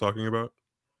know who I'm talking about?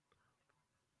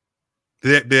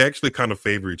 They actually kind of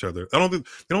favor each other. They don't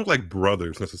look like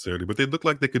brothers necessarily, but they look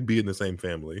like they could be in the same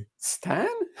family. Stan?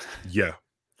 Yeah.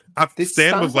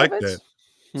 Stan was like that.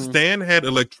 Stan had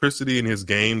electricity in his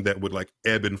game that would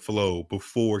ebb and flow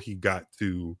before he got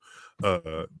to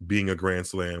being a Grand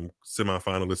Slam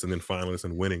semifinalist and then finalist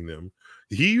and winning them.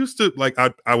 He used to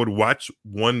I would watch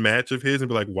one match of his and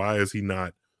be like, why is he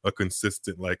not a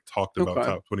consistent talked about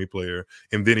top 20 player?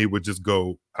 And then he would just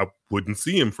go, I wouldn't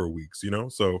see him for weeks, or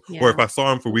if I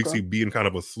saw him for weeks, he'd be in kind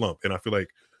of a slump. And I feel like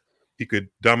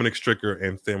Dominic Stricker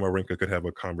and Stan Wawrinka could have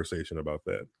a conversation about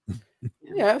that.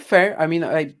 Yeah, fair. I mean,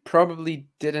 I probably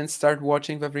didn't start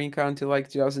watching Wawrinka until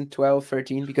 2012,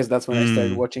 13, because that's when I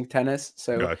started watching tennis.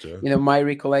 So, gotcha. My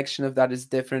recollection of that is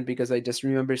different, because I just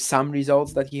remember some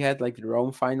results that he had, like the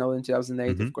Rome final in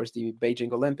 2008, of course, the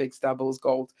Beijing Olympics doubles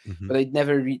gold, but I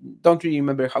don't really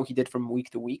remember how he did from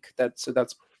week to week. That's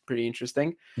pretty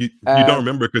interesting. You don't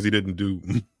remember because he didn't do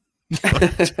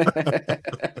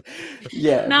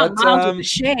yeah, not miles with the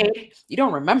shade. You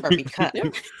don't remember because.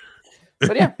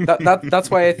 But yeah, that's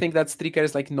why I think that Stricker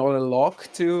is not a lock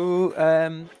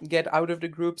to get out of the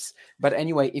groups. But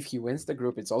anyway, if he wins the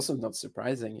group, it's also not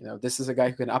surprising. This is a guy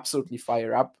who can absolutely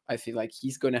fire up. I feel like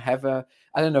he's going to have I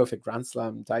don't know if a Grand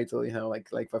Slam title, like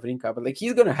Wawrinka, but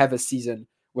he's going to have a season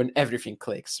when everything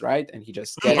clicks, right? And he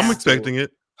just gets I'm expecting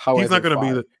it. He's not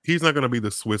going to be the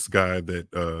Swiss guy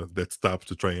that stops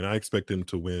to train. I expect him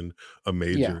to win a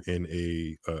major in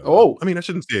a. I mean, I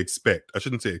shouldn't say expect,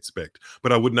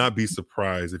 but I would not be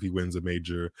surprised if he wins a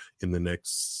major in the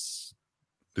next.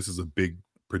 This is a big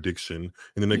prediction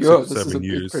in the next 6 or 7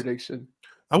 years. Prediction.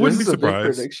 I wouldn't be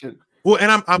surprised. Well,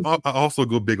 and I also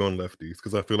go big on lefties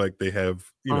because I feel like they have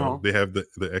they have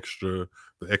the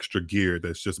extra gear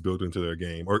that's just built into their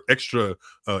game, or extra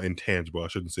intangible. I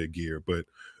shouldn't say gear, but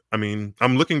I mean,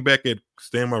 I'm looking back at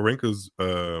Stan Wawrinka's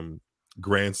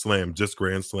Grand Slam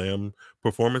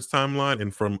performance timeline,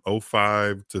 and from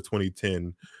 05 to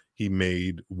 2010 he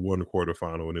made one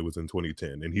quarterfinal, and it was in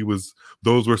 2010, and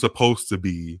those were supposed to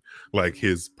be like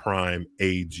his prime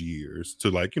age years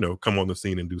to, like, you know, come on the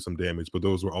scene and do some damage, but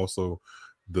those were also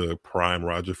the prime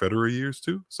Roger Federer years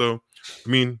too. So I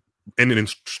mean, and then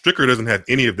Stricker doesn't have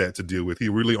any of that to deal with. He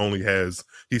really only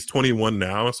he's 21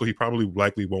 now, so he probably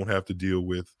likely won't have to deal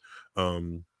with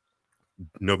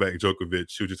Novak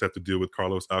Djokovic. He'll just have to deal with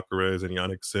Carlos Alcaraz and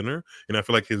Yannick Sinner. And I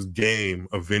feel like his game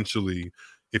eventually,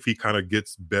 if he kind of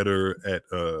gets better at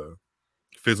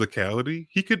physicality,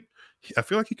 I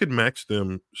feel like he could match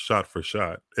them shot for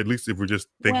shot. At least if we're just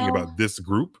thinking about this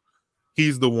group,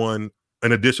 he's the one,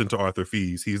 in addition to Arthur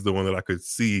Fils, he's the one that I could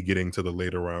see getting to the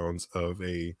later rounds of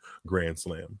a Grand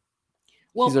Slam.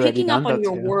 Well, picking up on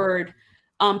your word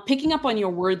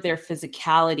there,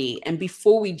 physicality. And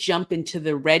before we jump into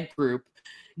the red group,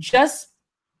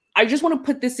 I just want to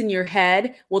put this in your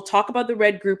head. We'll talk about the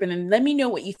red group and then let me know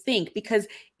what you think, because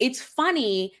it's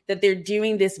funny that they're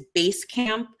doing this base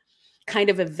camp kind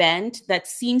of event that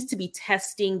seems to be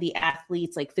testing the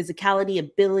athletes, like physicality,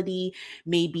 ability,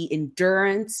 maybe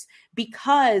endurance,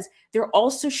 because they're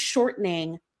also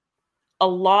shortening a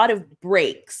lot of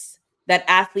breaks that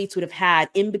athletes would have had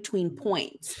in between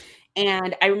points.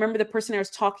 And I remember the person I was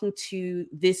talking to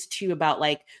this to about,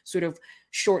 like, sort of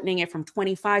shortening it from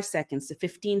 25 seconds to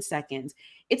 15 seconds.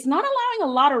 It's not allowing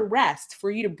a lot of rest for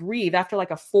you to breathe after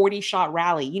like a 40-shot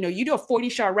rally. You know, you do a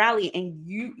 40-shot rally and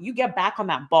you get back on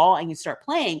that ball and you start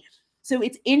playing. So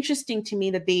it's interesting to me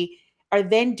that they are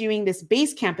then doing this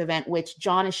base camp event, which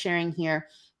John is sharing here.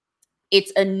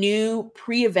 It's a new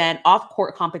pre-event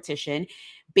off-court competition.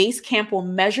 Base camp will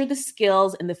measure the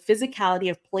skills and the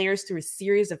physicality of players through a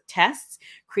series of tests,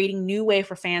 creating new way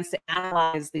for fans to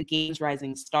analyze the game's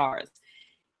rising stars.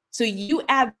 So you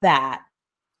add that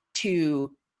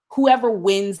to whoever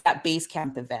wins that base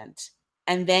camp event,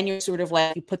 and then you're sort of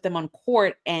like, you put them on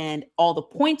court and all the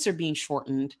points are being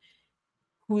shortened.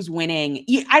 Who's winning?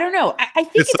 I don't know. I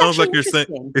think it sounds like you're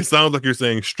saying. It sounds like you're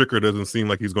saying Stricker doesn't seem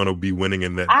like he's going to be winning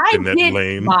in that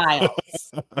lane. Miles.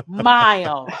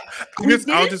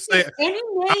 I'll just say any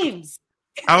names.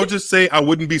 I'll just say I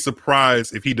wouldn't be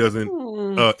surprised if he doesn't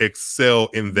excel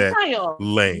in that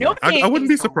lane. No, I wouldn't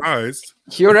be surprised.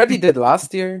 He already did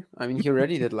last year.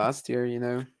 You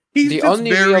know.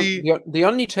 The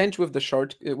only change with the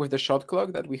shot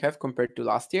clock that we have compared to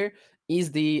last year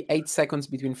is the 8 seconds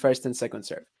between first and second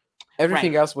serve.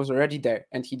 Everything else was already there,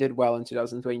 and he did well in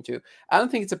 2022. I don't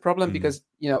think it's a problem because,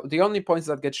 you know, the only points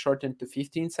that get shortened to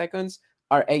 15 seconds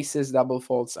are aces, double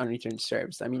faults, and return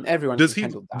serves. I mean, everyone can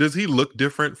handle that. Does he look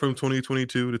different from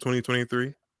 2022 to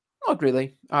 2023? Not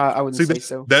really. I wouldn't say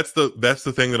so. That's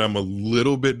the thing that I'm a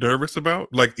little bit nervous about.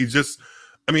 Like,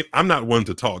 I'm not one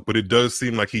to talk, but it does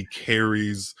seem like he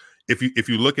carries. If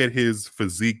you look at his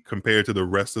physique compared to the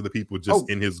rest of the people just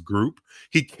in his group,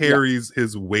 he carries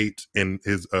his weight and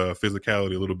his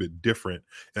physicality a little bit different.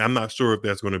 And I'm not sure if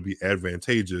that's going to be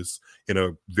advantageous in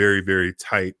a very, very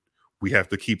tight, we have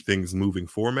to keep things moving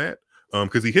format.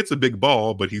 Because he hits a big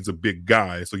ball, but he's a big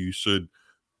guy, so you should.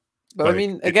 But I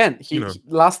mean, again,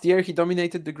 last year he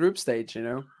dominated the group stage, you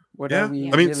know.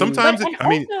 Sometimes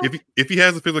if he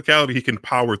has the physicality, he can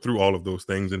power through all of those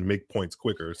things and make points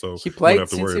quicker. So he played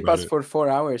Tsitsipas for 4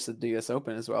 hours at the US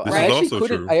Open as well.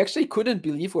 I actually couldn't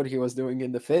believe what he was doing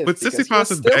in the fifth. But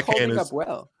Tsitsipas's backhand is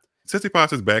well.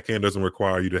 Tsitsipas's backhand doesn't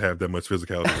require you to have that much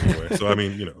physicality anyway. So I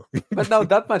mean, you know. But no,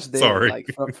 that much did. Sorry.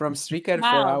 Like from Stricker 4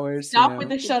 hours. Stop with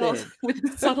the shuttle with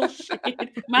the subtle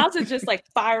shade. Miles is just like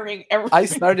firing everything. I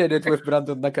started it with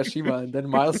Brandon Nakashima, and then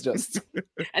Miles just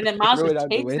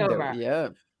takes over. Yeah.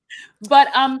 But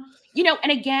you know,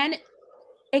 and again,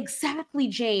 exactly,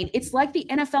 Jane. It's like the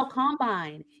NFL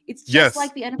Combine. It's just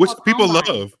like the NFL which Combine.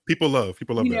 People love.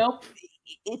 You know,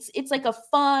 it's like a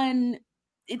fun.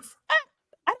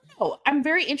 I don't know. I'm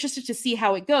very interested to see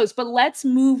how it goes, but let's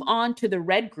move on to the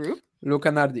red group.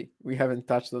 Luca Nardi. We haven't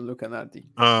touched on Luca Nardi.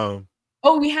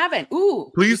 We haven't.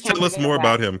 Ooh. Please tell us more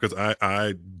about him, because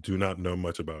I do not know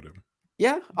much about him.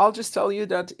 Yeah, I'll just tell you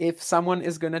that if someone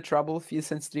is going to trouble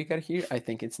Fils and Stricker here, I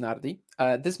think it's Nardi.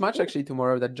 This match actually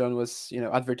tomorrow that John was,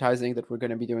 advertising that we're going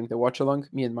to be doing the watch along,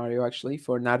 me and Mario actually,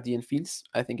 for Nardi and Fils.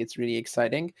 I think it's really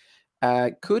exciting.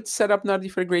 Could set up Nardi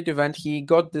for a great event. He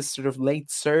got this sort of late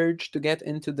surge to get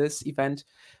into this event.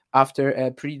 after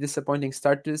a pretty disappointing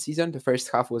start to the season. The first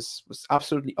half was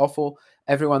absolutely awful.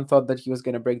 Everyone thought that he was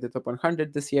going to break the top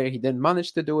 100 this year. He didn't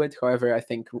manage to do it. However, I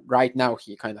think right now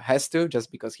he kind of has to,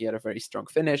 just because he had a very strong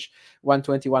finish.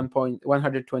 121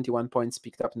 points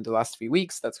picked up in the last 3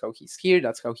 weeks. That's how he's here.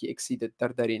 That's how he exceeded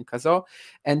Darderi and Kazo.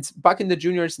 And back in the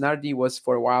juniors, Nardi was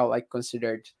for a while like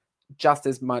considered just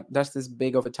as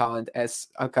big of a talent as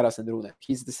Alcaraz and Rune.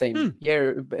 He's the same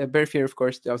year, birth year, of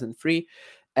course, 2003.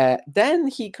 Then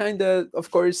he kind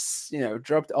of course,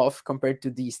 dropped off compared to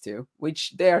these two,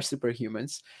 which they are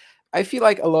superhumans. I feel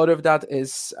like a lot of that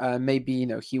is maybe,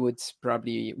 he would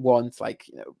probably want like,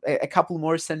 a couple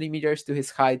more centimeters to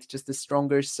his height, just a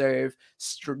stronger serve,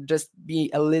 just be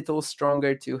a little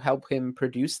stronger to help him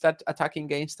produce that attacking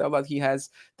game style that he has.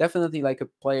 Definitely like a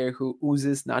player who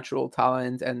oozes natural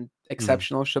talent and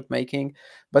exceptional shot making.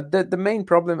 But the main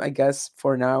problem, I guess,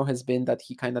 for now has been that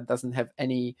he kind of doesn't have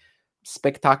any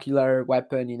spectacular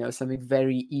weapon, something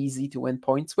very easy to win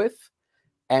points with.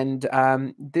 And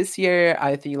this year,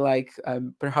 I feel like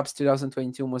perhaps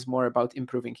 2022 was more about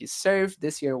improving his serve.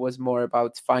 This year was more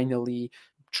about finally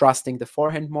trusting the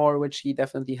forehand more, which he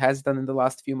definitely has done in the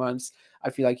last few months.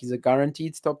 I feel like he's a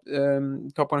guaranteed top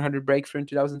 100 breakthrough in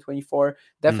 2024.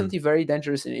 Definitely very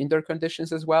dangerous in indoor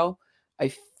conditions as well.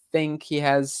 I think he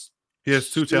has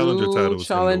two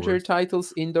challenger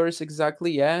titles indoors,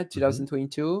 exactly.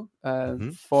 2022.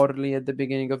 Forli at the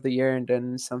beginning of the year, and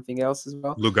then something else as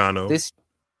well. Lugano.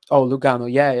 Lugano.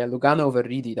 Yeah. Lugano over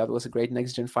Ridi. That was a great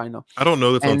NextGen final. I don't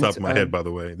know this on top of my head, by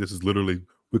the way. This is literally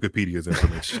Wikipedia's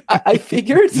information. I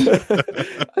figured.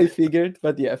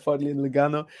 But yeah, Forli and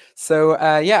Lugano. So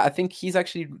I think he's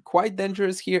actually quite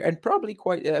dangerous here, and probably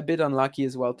quite a bit unlucky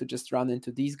as well to just run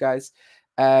into these guys.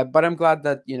 But I'm glad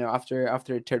that, after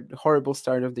a horrible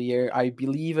start of the year, I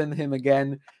believe in him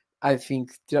again. I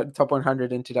think top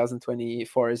 100 in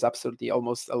 2024 is absolutely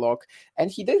almost a lock. And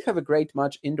he did have a great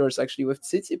match indoors actually with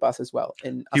Tsitsipas as well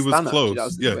in Astana. He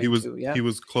was close. He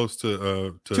was close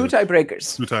to 2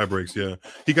 tiebreakers. 2 tiebreaks. Yeah,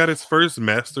 he got his first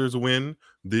Masters win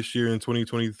this year in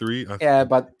 2023.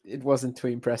 But it wasn't too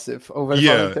impressive over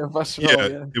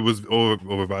Vacheron. It was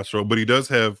over Vacheron, but he does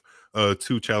have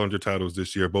 2 challenger titles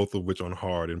this year, both of which on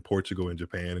hard in Portugal and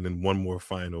Japan, and then one more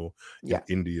final in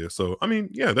India. So I mean,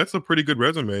 that's a pretty good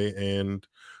resume, and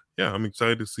I'm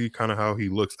excited to see kind of how he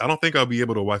looks. I don't think I'll be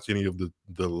able to watch any of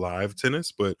the live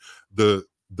tennis, but the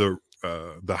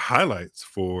highlights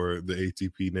for the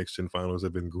ATP NextGen Finals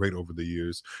have been great over the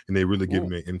years, and they really give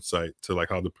me an insight to like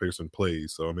how the person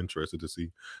plays. So I'm interested to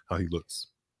see how he looks.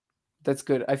 That's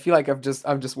good. I feel like I'm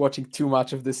just watching too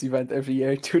much of this event every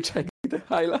year to check the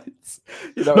highlights.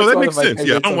 No, that makes sense.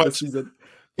 I don't watch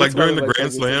like during the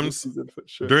Grand Slams.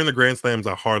 During the Grand Slams,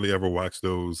 I hardly ever watch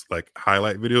those like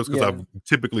highlight videos because I've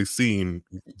typically seen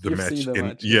the match.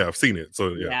 I've seen it.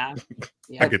 So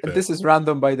I get that. This is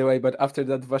random, by the way, but after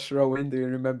that Vacheron win, do you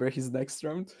remember his next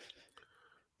round?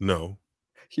 No.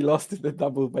 He lost in the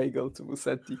double bagel to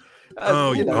Musetti.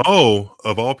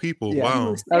 Of all people.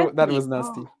 Wow. That was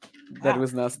nasty. That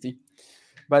was nasty.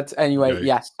 But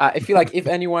anyway, I feel like if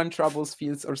anyone troubles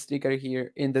Fields or Stricker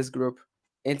here in this group,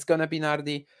 it's gonna be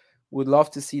Nardi. Would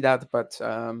love to see that, but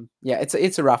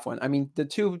it's a rough one. I mean, the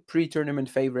 2 pre-tournament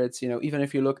favorites, even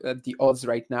if you look at the odds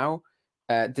right now,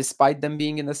 despite them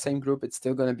being in the same group, it's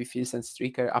still gonna be Fields and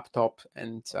Stricker up top,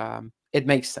 and it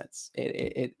makes sense.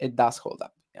 It does hold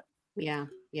up. Yeah.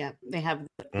 They have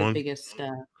the biggest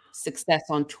success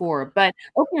on tour. But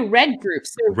okay, red group.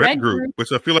 So red group,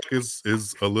 which I feel like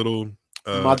is a little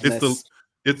madness.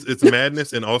 It's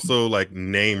madness, and also like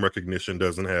name recognition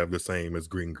doesn't have the same as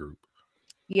green group.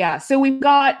 Yeah, so we've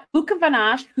got Luca Van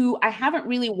Asch, who I haven't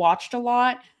really watched a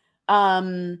lot.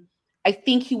 I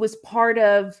think he was part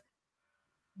of,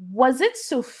 was it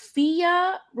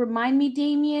Sofia? Remind me,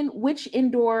 Damien, which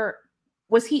indoor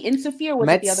was he in Sofia, or was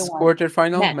it the other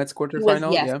one? Metz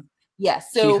quarterfinal.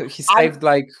 Yes. So he saved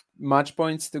like match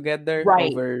points to get there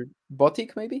over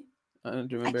Botic, maybe. I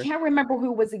don't remember. I can't remember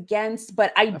who it was against,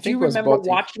 but I do remember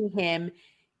watching him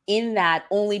in that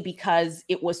only because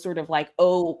it was sort of like,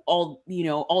 all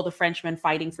the Frenchmen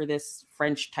fighting for this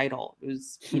French title. It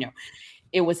was,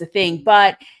 it was a thing.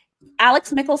 But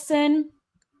Alex Michelsen,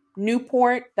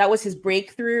 Newport, that was his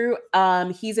breakthrough.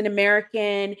 He's an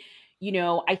American.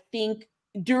 I think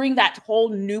during that whole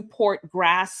Newport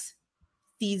grass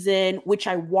season, which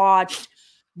I watched,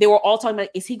 they were all talking about,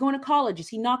 is he going to college? Is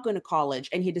he not going to college?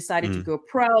 And he decided to go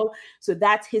pro. So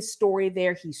that's his story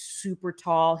there. He's super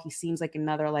tall. He seems like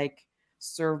another like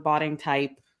serve botting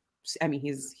type. I mean,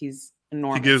 he's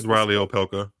enormous. He gives Riley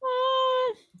Opelka.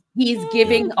 He's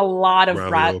giving a lot of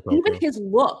even his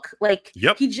look. Like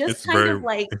he just kind of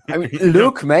like I mean,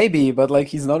 look maybe, but like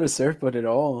he's not a surfboard at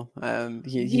all. And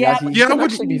he can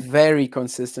actually be very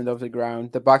consistent off the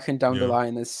ground. The backhand down the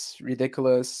line is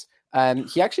ridiculous. And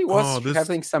he actually was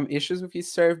having some issues with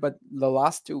his serve, but the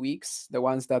last 2 weeks, the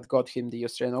ones that got him the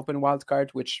Australian Open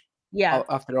wildcard, which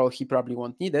after all, he probably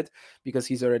won't need it because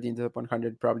he's already in the top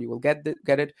 100, probably will get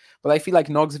it. But I feel like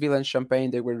Knoxville and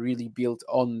Champaign, they were really built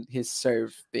on his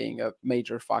serve being a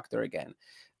major factor again.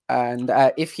 And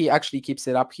if he actually keeps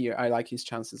it up here, I like his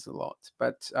chances a lot.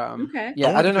 But I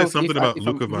don't know something about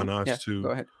Luca Van Asch too. Go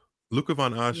ahead. Luca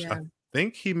Van Asch, I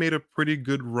think he made a pretty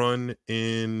good run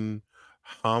in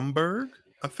Hamburg.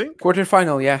 I think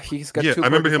quarterfinal. He's got two. I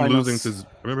remember him losing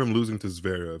to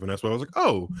Zverev, and that's why I was like,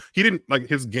 oh, he didn't like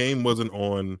his game wasn't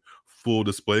on full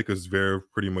display because Zverev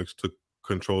pretty much took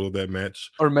control of that match,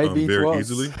 or maybe very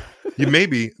easily.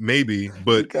 Maybe,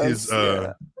 but because, his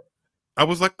I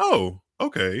was like, oh,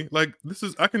 okay, like this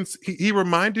is he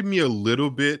reminded me a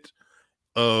little bit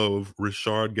of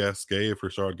Richard Gasquet if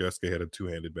Richard Gasquet had a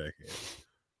two-handed backhand.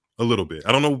 A little bit.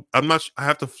 I don't know. I'm not. I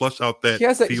have to flush out that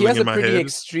feeling in my head. He has a pretty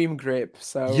extreme grip.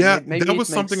 So maybe that was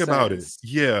something about it.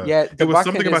 Yeah. The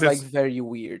backhand is like very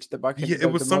weird. The backhand. Yeah,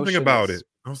 it was something about it.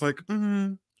 I was like,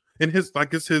 and his, I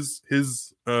guess his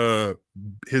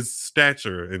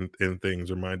stature and things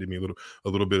reminded me a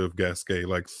little bit of Gasquet,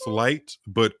 like slight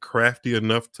but crafty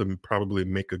enough to probably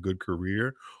make a good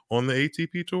career on the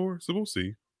ATP tour. So we'll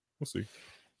see.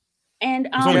 And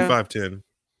he's only 5'10".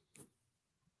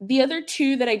 The other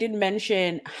two that I didn't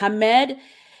mention, Hamed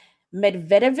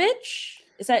Medvedevic.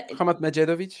 Is that Hamed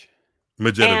Medvedevic?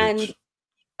 And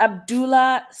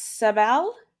Abdullah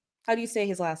Sabal. How do you say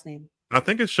his last name? I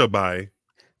think it's Shabai.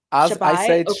 I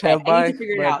say it's Shabai. I need to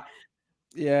figure it out.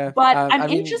 Yeah, but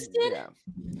I'm interested.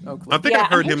 Yeah. I think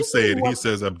I've heard him say it. He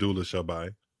says Abdullah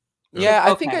Shabai. Yeah,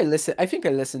 I think I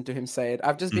listened to him say it.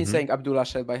 I've just been saying Abdullah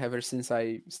Shabai ever since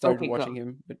I started watching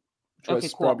him, which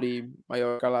was probably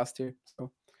Mallorca last year.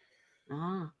 So.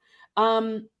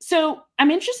 So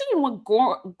I'm interested in what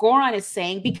Goran is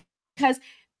saying because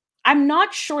I'm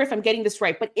not sure if I'm getting this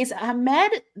right, but is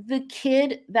Hamed the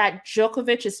kid that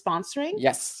Djokovic is sponsoring?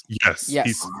 Yes.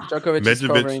 Djokovic is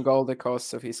covering all the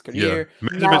costs of his career. Yeah.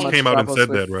 Medvedevic came out and said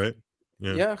that, right?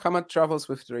 Yeah, Hamed travels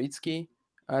with Troitsky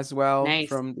as well. Nice.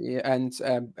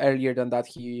 Earlier than that,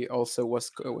 he also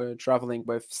was traveling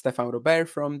with Stefan Robert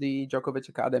from the Djokovic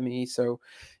Academy. So,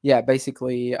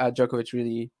 basically, Djokovic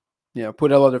really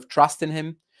put a lot of trust in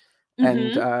him.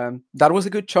 And that was a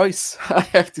good choice, I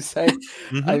have to say.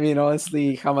 I mean,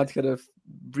 honestly, Hamed had a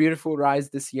beautiful rise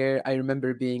this year. I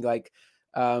remember being like,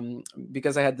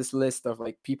 because I had this list of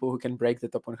like people who can break the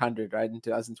top 100 right in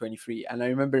 2023. And I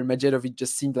remember Medvedevic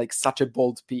just seemed like such a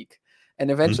bold peak.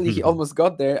 And eventually he almost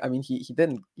got there. I mean, he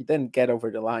didn't get over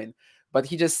the line, but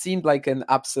he just seemed like an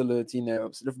absolute,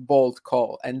 sort of bold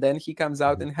call. And then he comes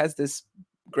out and has this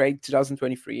great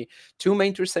 2023, 2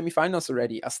 main tour semifinals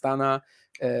already. Astana,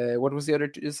 what was the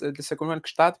other? The second one,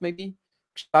 Gstaad maybe?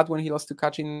 Gstaad when he lost to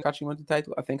Kachin won the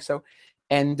title, I think so.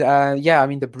 And I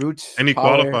mean the brute and he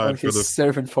qualified for his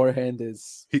serve and forehand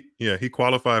is. He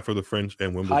qualified for the French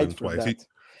and Wimbledon twice.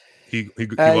 He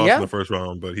lost in the first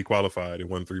round, but he qualified and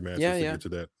won 3 matches to get to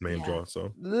that main draw.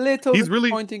 So he's really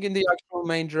pointing in the actual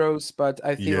main draws, but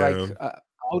I feel like out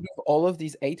of all of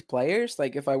these 8 players,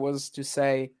 like if I was to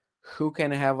say who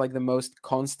can have like the most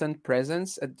constant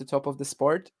presence at the top of the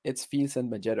sport, it's Fils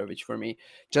and Medvedevic for me,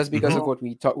 just because of what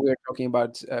we were talking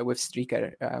about with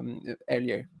Stricker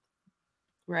earlier.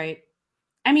 Right.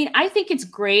 I mean, I think it's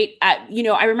great. I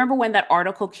remember when that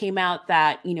article came out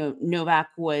that, Novak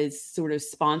was sort of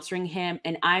sponsoring him.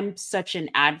 And I'm such an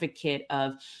advocate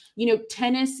of,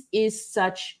 tennis is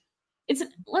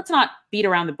let's not beat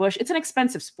around the bush. It's an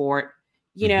expensive sport.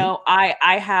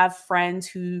 I have friends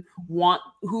who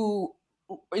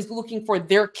is looking for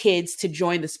their kids to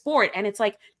join the sport. And it's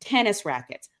like tennis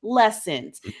rackets,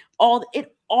 lessons,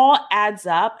 it all adds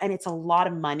up and it's a lot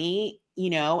of money,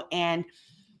 and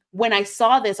when I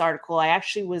saw this article, I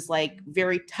actually was like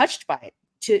very touched by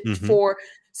it for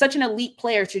such an elite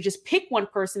player to just pick one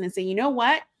person and say, you know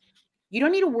what? You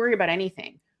don't need to worry about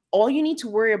anything. All you need to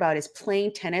worry about is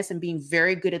playing tennis and being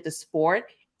very good at the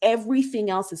sport. Everything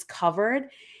else is covered.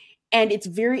 And it's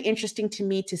very interesting to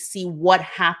me to see what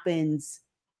happens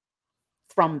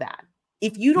from that.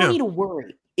 If you don't need to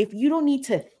worry, if you don't need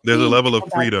to there's a level of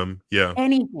freedom.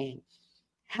 Anything.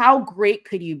 How great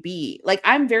could you be? Like,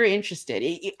 I'm very interested.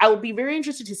 I would be very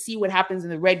interested to see what happens in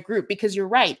the red group, because you're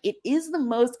right. It is the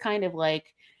most kind of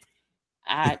like,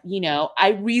 I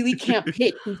really can't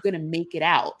pick who's going to make it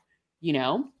out,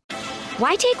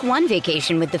 Why take one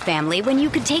vacation with the family when you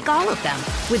could take all of them?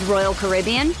 With Royal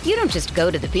Caribbean, you don't just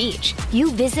go to the beach.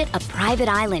 You visit a private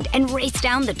island and race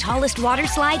down the tallest water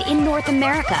slide in North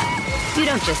America. You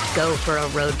don't just go for a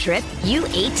road trip. You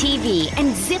ATV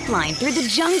and zip line through the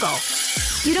jungle.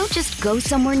 You don't just go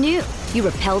somewhere new. You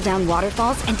rappel down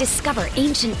waterfalls and discover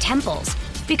ancient temples.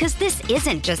 Because this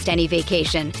isn't just any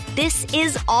vacation. This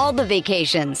is all the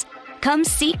vacations. Come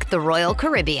seek the Royal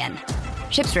Caribbean.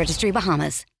 Ships Registry,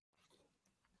 Bahamas.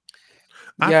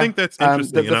 I think that's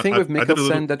interesting. The thing with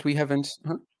Mikkelsen that we haven't...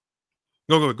 Huh?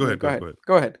 Go ahead.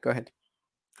 Go ahead.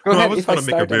 I was just going to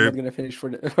make a very... I'm going to finish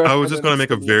for the... I was just going to make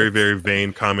a very, very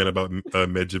vain comment about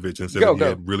Medjevic and said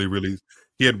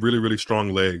he had really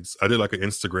strong legs. I did like an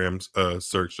Instagram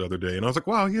search the other day, and I was like,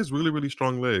 wow, he has really, really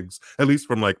strong legs, at least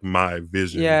from like my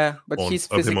vision. Yeah, but his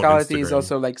physicality is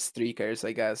also like streakers,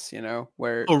 I guess,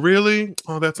 where... Oh, really?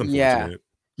 Oh, that's unfortunate.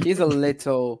 Yeah, he's a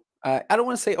little... I don't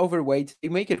want to say overweight. They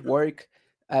make it work.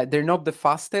 They're not the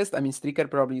fastest. I mean, Streaker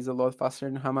probably is a lot faster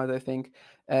than Hamad, I think.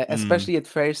 Especially at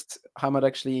first, Hamad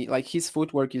actually, like, his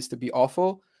footwork used to be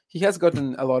awful. He has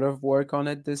gotten a lot of work on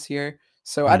it this year.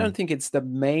 So I don't think it's the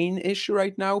main issue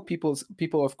right now. People,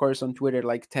 of course, on Twitter,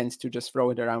 like, tend to just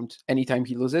throw it around anytime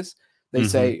he loses. They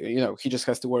say, he just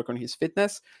has to work on his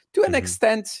fitness. To an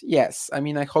extent, yes. I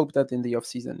mean, I hope that in the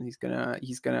offseason he's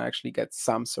gonna actually get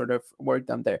some sort of work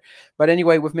done there. But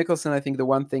anyway, with Mikkelsen, I think the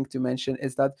one thing to mention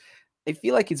is that I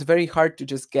feel like it's very hard to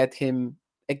just get him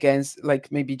against,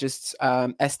 like, maybe just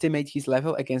estimate his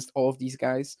level against all of these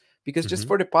guys. Because just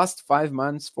for the past 4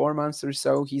 months or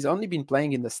so, he's only been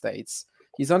playing in the States.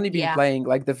 He's only been playing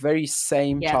like the very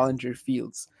same challenger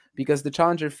fields. Because the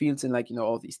challenger fields in, like,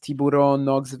 all these Tiburon,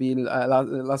 Knoxville,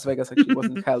 Las Vegas actually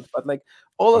wasn't held, but like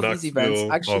all of these events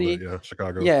actually,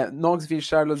 Chicago, Knoxville,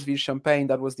 Charlottesville, Champaign,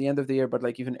 that was the end of the year, but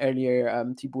like even earlier,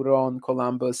 Tiburon,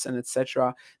 Columbus, and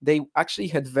etc. They actually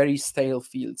had very stale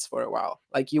fields for a while.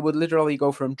 Like you would literally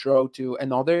go from draw to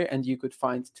another, and you could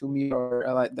find two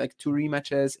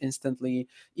rematches instantly.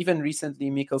 Even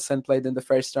recently, Mikkelsen played in the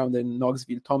first round in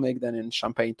Knoxville, Tomic, then in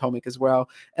Champaign, Tomic as well,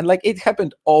 and like it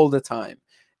happened all the time.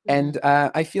 And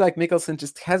I feel like Mikkelsen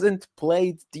just hasn't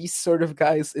played these sort of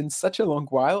guys in such a long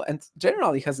while, and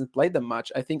generally hasn't played them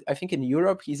much. I think in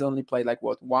Europe he's only played like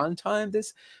one time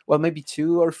maybe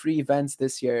 2 or 3 events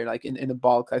this year, like in a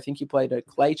bulk. I think he played a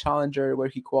clay challenger where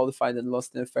he qualified and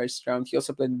lost in the first round. He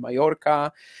also played in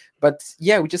Mallorca, but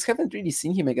yeah, we just haven't really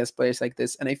seen him against players like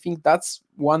this. And I think that's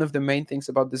one of the main things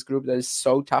about this group that is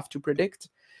so tough to predict.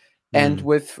 And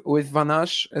with Van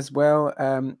Asch as well,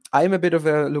 I'm a bit of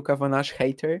a Luca Van Asch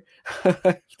hater, I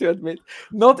have to admit.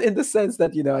 Not in the sense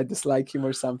that, I dislike him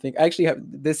or something. I actually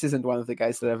this isn't one of the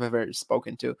guys that I've ever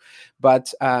spoken to.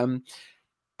 But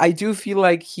I do feel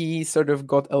like he sort of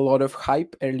got a lot of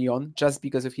hype early on just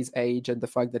because of his age and the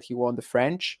fact that he won the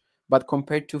French. But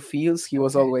compared to Fields, he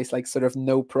was always like sort of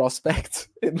no prospect,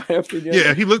 in my opinion.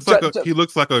 Yeah, he looks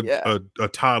like a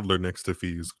toddler next to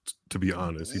Fields, to be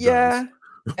honest. He does.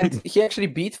 And he actually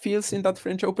beat Fields in that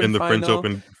French Open in the final.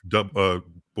 French Open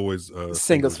boys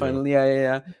singles final.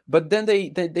 Yeah. But then they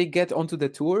get onto the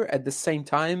tour at the same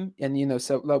time, and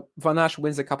so like, Van Asch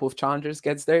wins a couple of challengers,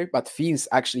 gets there, but Fields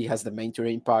actually has the main tour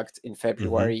impact in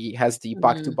February. He has the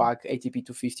back-to-back ATP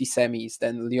 250 semis,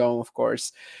 then Lyon, of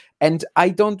course. And I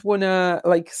don't want to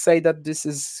say that this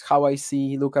is how I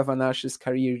see Luca Van Asch's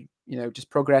career, just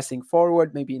progressing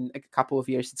forward. Maybe in a couple of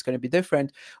years it's going to be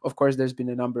different. Of course, there's been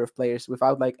a number of players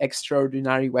without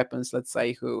extraordinary weapons, let's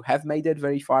say, who have made it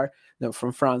very far.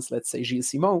 From France, let's say Gilles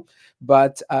Simon.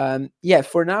 But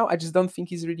for now, I just don't think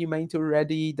he's really main tour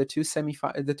ready. The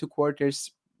two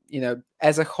quarters,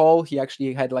 as a whole, he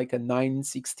actually had like a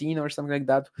 9-16 or something like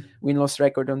that win-loss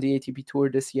record on the ATP Tour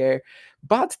this year.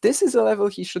 But this is a level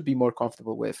he should be more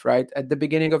comfortable with, right? At the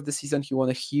beginning of the season, he won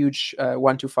a huge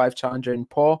 1-5 challenger in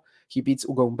Pau. He beats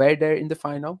Hugo Humbert there in the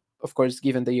final. Of course,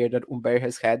 given the year that Humbert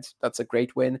has had, that's a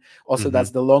great win. Also,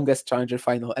 that's the longest challenger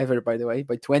final ever, by the way,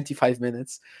 by 25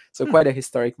 minutes. So quite a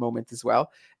historic moment as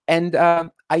well. And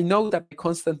I know that I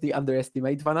constantly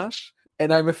underestimate Van Asch,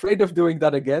 and I'm afraid of doing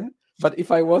that again. But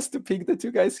if I was to pick the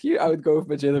two guys here, I would go with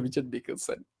Medjevic and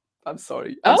Mikkelsen. I'm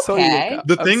sorry. Sorry, Luca.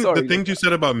 The thing you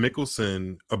said about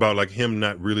Mikkelsen, about like him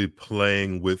not really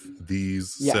playing with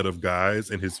these set of guys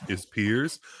and his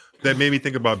peers, that made me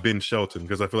think about Ben Shelton,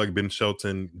 because I feel like Ben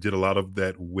Shelton did a lot of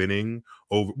that winning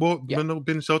over. Well, no,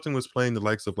 Ben Shelton was playing the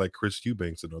likes of like Chris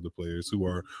Eubanks and other players who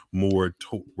are more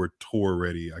were tour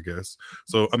ready, I guess.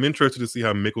 So I'm interested to see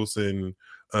how Mikkelsen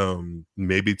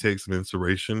maybe take some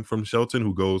inspiration from Shelton,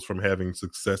 who goes from having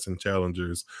success in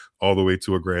challengers all the way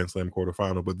to a Grand Slam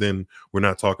quarterfinal. But then we're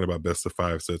not talking about best of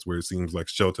 5 sets where it seems like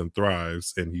Shelton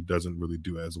thrives and he doesn't really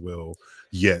do as well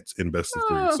yet in best of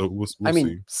 3. So we'll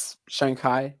see.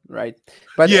 Shanghai, right?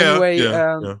 But anyway,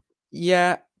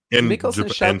 yeah.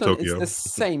 Mickelson Shelton, Tokyo. it's the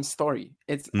same story.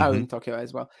 It's out in Tokyo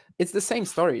as well. It's the same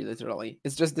story, literally.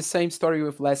 It's just the same story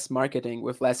with less marketing,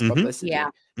 with less publicity.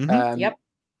 Yep.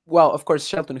 Well, of course,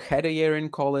 Shelton had a year in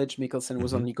college. Mickelson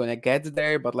was only going to get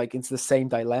there, but like it's the same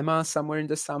dilemma somewhere in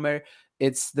the summer.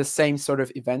 It's the same sort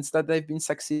of events that they've been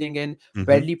succeeding in,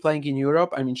 barely playing in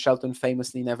Europe. I mean, Shelton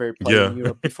famously never played in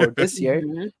Europe before this year.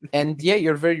 And yeah,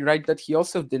 you're very right that he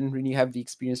also didn't really have the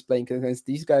experience playing against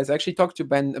these guys. I actually talked to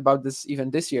Ben about this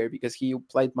even this year because he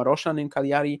played Maroshan in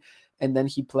Cagliari and then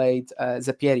he played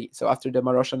Zapieri. So after the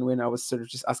Maroshan win, I was sort of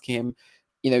just asking him,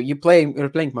 you're playing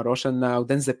Maroshan now,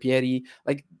 then Zapieri.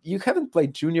 Like, you haven't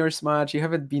played juniors much. You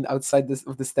haven't been outside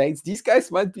of the States. These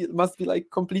guys must be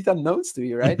like complete unknowns to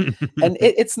you, right? And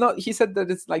it's not. He said that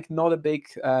it's like not a big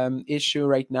issue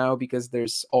right now because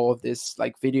there's all of this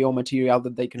like video material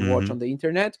that they can watch on the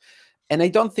internet. And I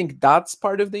don't think that's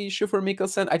part of the issue for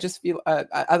Mickelson. I just feel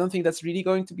I don't think that's really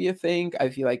going to be a thing. I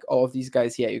feel like all of these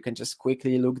guys, you can just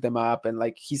quickly look them up, and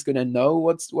like he's gonna know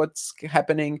what's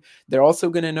happening. They're also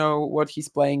gonna know what he's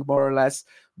playing more or less.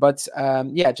 But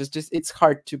just it's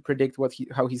hard to predict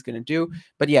how he's gonna do.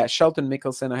 But yeah, Shelton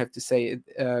Mickelson, I have to say,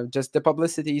 just the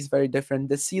publicity is very different.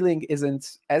 The ceiling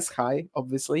isn't as high,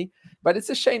 obviously, but it's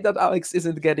a shame that Alex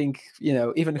isn't getting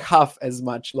even half as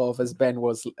much love as Ben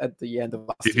was at the end of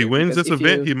last year. If he wins this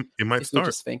event, he might start.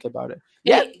 Just think about it.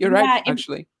 Yeah, you're right.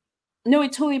 Actually, no,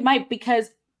 it totally might because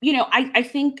I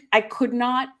think I could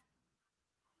not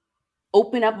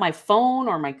open up my phone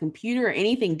or my computer or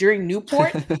anything during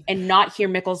Newport and not hear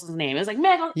Mickelson's name. It was like,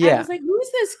 I was like,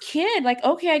 who's this kid? Like,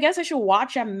 okay, I guess I should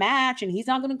watch a match and he's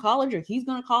not going to college or he's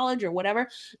going to college or whatever.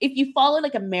 If you follow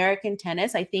like American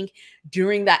tennis, I think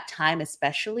during that time,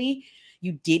 especially,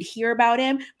 you did hear about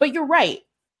him, but you're right.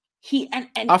 He and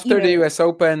after the US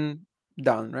Open,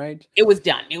 done, right? It was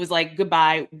done. It was like,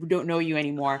 goodbye, we don't know you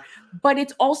anymore. But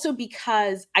it's also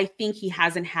because I think he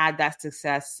hasn't had that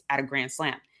success at a Grand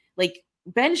Slam. Like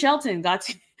Ben Shelton got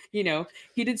to,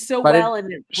 he did so well in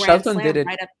the Grand Slam did it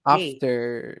right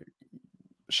after.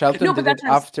 Shelton did it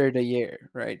after the year,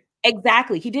 right?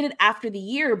 Exactly. He did it after the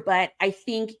year, but I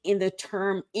think in the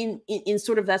term in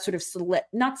sort of that sort of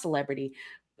not celebrity,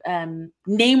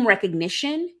 name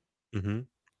recognition.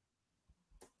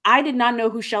 I did not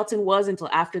know who Shelton was until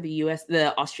after the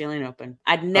Australian Open.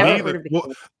 I'd never heard of him.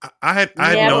 Well, I had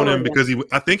known him because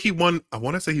I think he won. I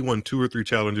want to say he won 2 or 3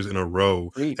 challenges in a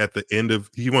row at the end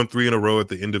of. He won 3 in a row at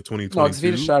the end of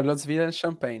 2022. Charlottesville, and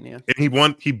Champagne. Yeah,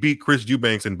 and he beat Chris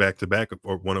Eubanks in back-to-back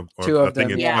or one of 2 of them.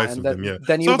 Twice of them. Yeah,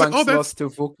 then Eubanks lost to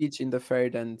Vukic in the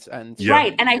third and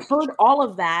right. And I heard all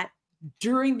of that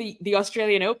during the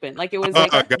Australian Open. Like it was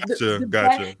like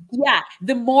gotcha. Yeah,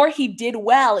 the more he did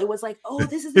well, it was like, oh,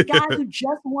 this is the guy who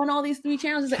just won all these 3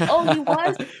 challenges. Like, oh, he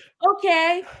was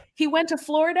okay. He went to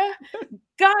Florida.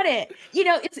 Got it.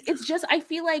 It's just I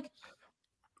feel like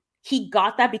he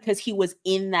got that because he was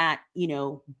in that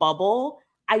bubble.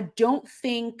 I don't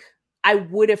think I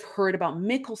would have heard about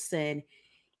Mickelson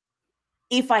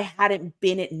if I hadn't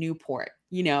been at Newport.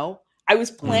 I was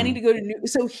planning to go to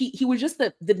so he was just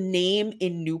the name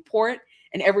in Newport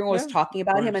and everyone was talking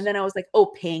about him. And then I was like, oh,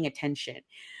 paying attention.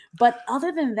 But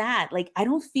other than that, like, I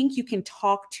don't think you can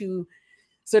talk to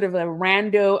sort of a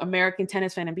rando American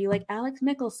tennis fan and be like Alex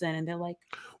Mickelson. And they're like,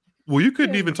 well, you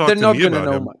couldn't even talk to me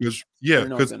about him.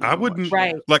 Because I wouldn't.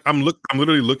 Right. Like I'm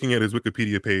literally looking at his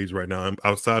Wikipedia page right now. I'm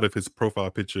outside of his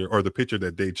profile picture or the picture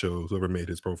that they chose. Whoever made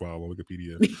his profile on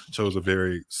Wikipedia chose a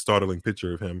very startling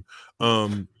picture of him.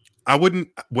 I wouldn't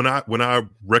when I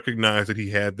recognized that he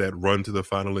had that run to the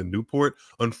final in Newport.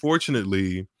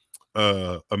 Unfortunately,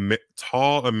 a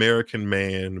tall American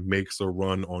man makes a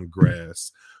run on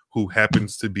grass who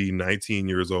happens to be 19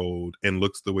 years old and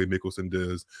looks the way Mickelson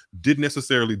does, didn't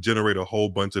necessarily generate a whole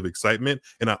bunch of excitement,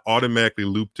 and I automatically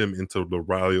looped him into the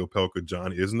Riley Opelka,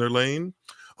 John Isner lane.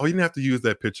 Oh, you didn't have to use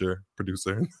that picture,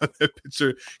 producer. That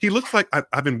picture. He looks like I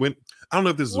don't know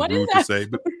if this is rude to say,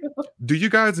 but do you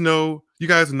guys know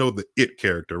the It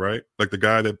character, right? Like the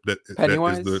guy that is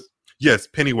the yes,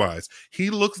 Pennywise.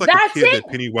 He looks like a kid that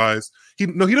Pennywise. He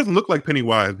doesn't look like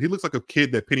Pennywise. He looks like a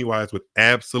kid that Pennywise would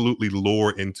absolutely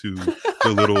lure into the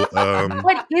little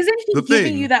But isn't he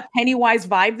giving you that Pennywise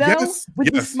vibe though? Yes,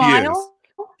 with the smile?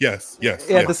 Yes. Yeah,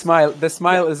 yes. the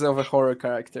smile is of a horror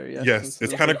character. Yes,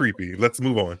 it's kind of creepy. Let's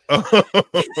move on.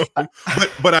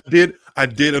 but I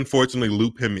did unfortunately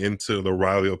loop him into the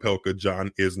Riley Opelka,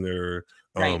 John Isner.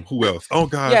 Right. Who else? Oh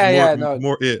gosh,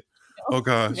 more it. No, Oh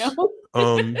gosh.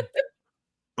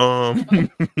 no.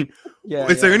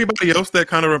 Is there anybody else that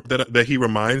kind of that he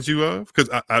reminds you of? Because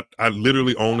I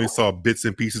literally only saw bits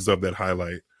and pieces of that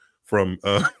highlight from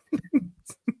from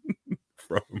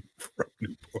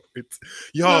Newport.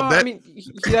 Y'all, I mean,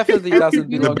 he definitely doesn't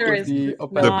belong to the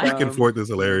Opelka. The back and forth is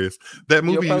hilarious. That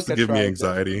movie used to give me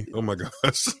anxiety. Oh my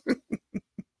gosh.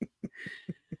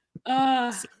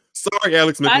 Sorry,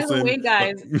 Alex Mickelson. By the way,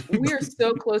 guys, we are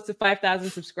so close to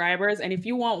 5,000 subscribers. And if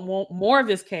you want more of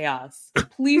this chaos,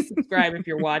 please subscribe if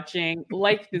you're watching.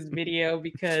 Like this video,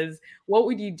 because what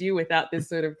would you do without this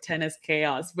sort of tennis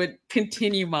chaos? But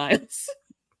continue, Miles.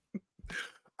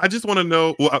 I just want to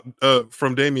know,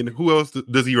 from Damien, who else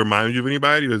does he remind you of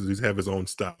anybody, or does he have his own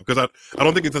style? Because I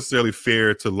don't think it's necessarily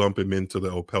fair to lump him into the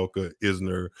Opelka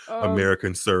Isner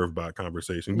American serve bot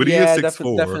conversation. But he is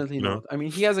 6'4". Definitely not. I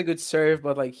mean, he has a good serve,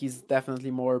 but like he's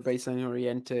definitely more baseline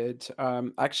oriented.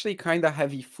 Actually, kind of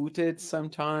heavy footed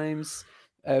sometimes,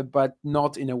 but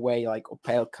not in a way like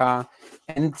Opelka.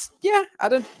 And yeah, I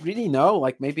don't really know.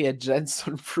 Like maybe a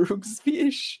Jenson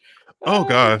Brooks-ish. Oh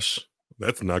gosh.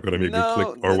 That's not going to be a good click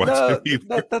or watch him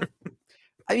either.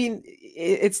 I mean,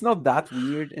 it's not that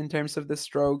weird in terms of the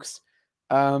strokes.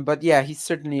 But yeah, he's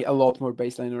certainly a lot more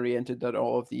baseline oriented than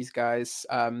all of these guys.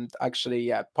 Actually,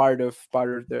 yeah, part of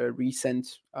the recent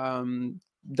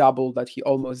double that he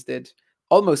almost did,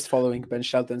 almost following Ben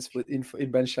Shelton's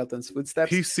in Ben Shelton's footsteps.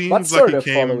 He seems but like sort he of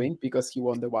came... following because he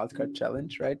won the wildcard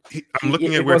challenge, right? I'm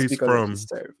looking at where he's from.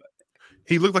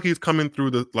 He looked like he's coming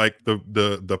through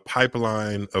the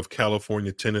pipeline of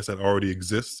California tennis that already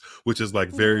exists, which is like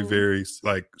very, very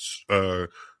like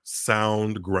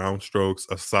sound ground strokes,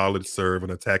 a solid serve,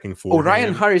 and attacking forehand. Oh,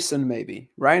 Ryan Harrison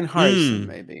maybe.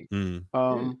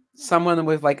 Someone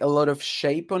with like a lot of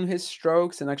shape on his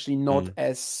strokes and actually not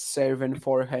as serve and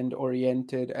forehand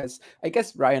oriented as, I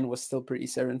guess Ryan was still pretty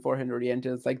serve and forehand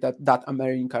oriented. It's like that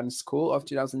American school of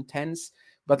 2010s.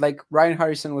 But like Ryan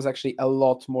Harrison was actually a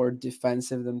lot more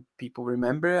defensive than people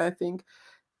remember, I think.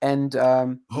 And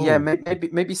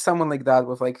maybe someone like that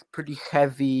with like pretty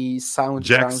heavy sound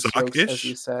ground strokes, as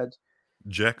you said.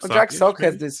 Jack Sock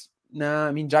has this. No,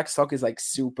 I mean Jack Sock is like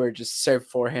super just serve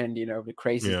forehand, the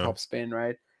crazy top spin,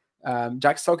 right?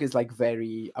 Jack Sock is like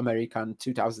very American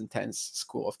 2010s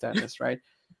school of tennis, right?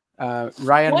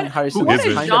 Ryan Harrison what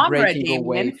a genre,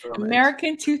 Damien.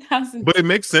 American 2000. But it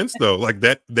makes sense though, like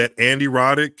that Andy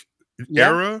Roddick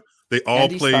era. They all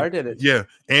played. Started it. Yeah,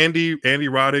 Andy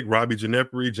Roddick, Robbie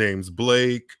Ginepri, James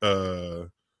Blake.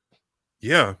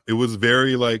 Yeah, it was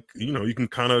very like you can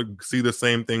kind of see the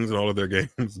same things in all of their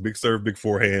games. Big serve, big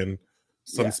forehand,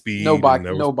 some speed. No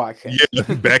backhand. Yeah,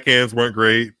 backhands weren't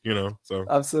great. So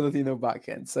absolutely no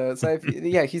backhand. So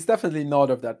he's definitely not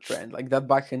of that trend. Like that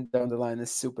backhand down the line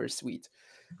is super sweet.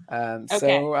 Okay.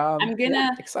 So I'm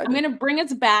gonna bring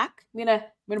us back. I'm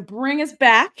gonna bring us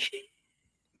back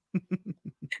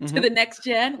to the next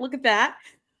gen. Look at that.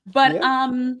 But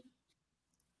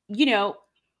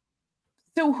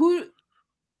so who?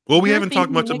 Well, we haven't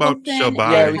talked much about Shelby.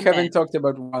 Yeah, we haven't talked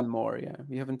about one more. Yeah,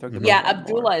 we haven't talked about. Yeah,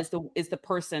 Abdullah is the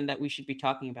person that we should be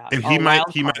talking about. And he might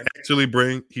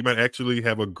actually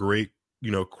have a great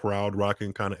crowd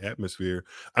rocking kind of atmosphere.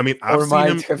 I mean, I've seen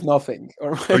him have nothing.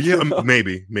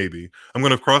 Maybe. I'm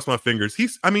gonna cross my fingers.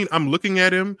 I'm looking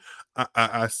at him.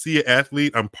 I see an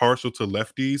athlete. I'm partial to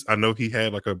lefties. I know he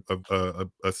had like a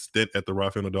stint at the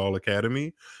Rafael Nadal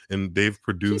Academy, and they've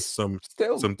produced some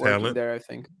talent there, I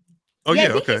think. Oh yeah, I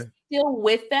think okay. He's still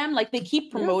with them. Like they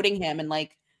keep promoting him and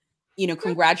like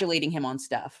congratulating him on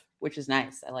stuff, which is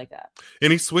nice. I like that.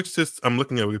 And he switched his. I'm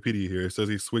looking at Wikipedia here. It says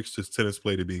he switched his tennis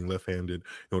play to being left-handed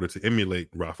in order to emulate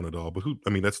Rafa Nadal. But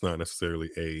that's not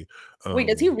necessarily a. Wait,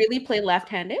 does he really play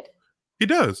left-handed? He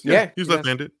does. Yeah, he's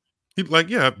left-handed. He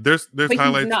there's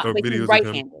highlights or videos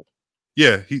of him.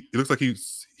 Yeah, it looks like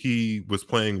he was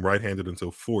playing right-handed until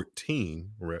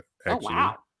 14. Actually. Oh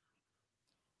wow.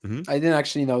 Mm-hmm. I didn't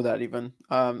actually know that even.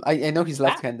 I know he's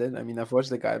left-handed. I mean, I've watched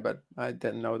the guy, but I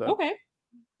didn't know that. Okay.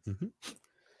 Mm-hmm.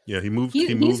 Yeah, he moved.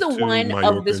 He's the one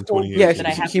Mallorca of this whole. Yeah,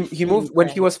 he moved when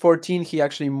he was 14. He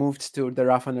actually moved to the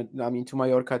to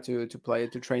Mallorca to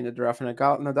train at the Rafa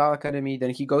Nadal Academy.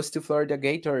 Then he goes to Florida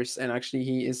Gators, and actually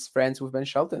he is friends with Ben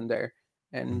Shelton there.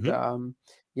 And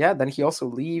then he also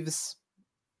leaves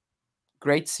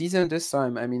great season this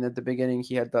time. I mean, at the beginning,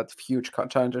 he had that huge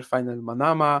challenger final in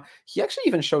Manama. He actually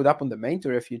even showed up on the main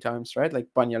tour a few times, right? Like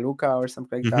Banja Luka or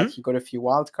something like that. He got a few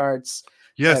wildcards.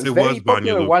 Yes, it very was popular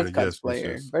Banja Luka. wildcard Yes,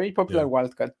 player. yes. Very popular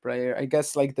wildcard player. I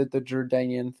guess like the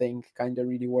Jordanian thing kind of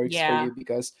really works for you,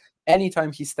 because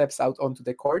anytime he steps out onto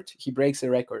the court, he breaks a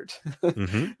record.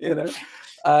 You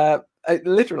know,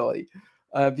 literally.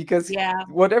 Because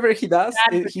whatever he does,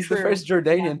 he's the first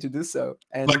Jordanian to do so.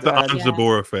 And like the Hans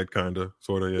Jabeur effect, kind of,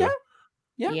 sort of,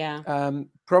 yeah.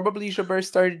 Probably Jabeur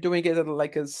started doing it at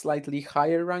like a slightly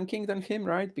higher ranking than him,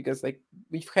 right? Because like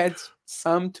we've had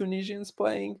some Tunisians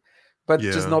playing, but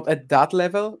just not at that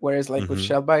level. Whereas like with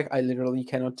Shelbach, I literally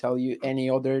cannot tell you any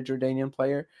other Jordanian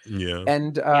player. Yeah.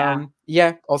 And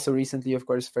also recently, of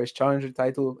course, first challenger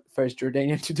title, first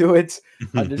Jordanian to do it,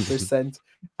 100%.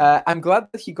 I'm glad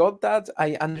that he got that.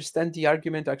 I understand the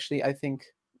argument, actually. I think,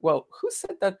 well, who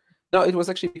said that? No, it was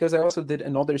actually because I also did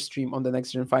another stream on the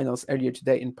NextGen Finals earlier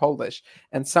today in Polish,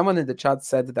 and someone in the chat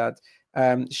said that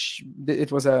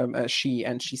it was she,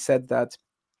 and she said that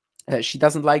she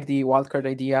doesn't like the wildcard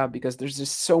idea because there's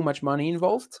just so much money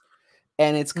involved,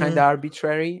 and it's kind of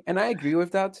arbitrary. And I agree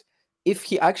with that. If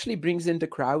he actually brings in the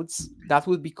crowds, that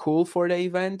would be cool for the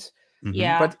event.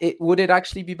 But would it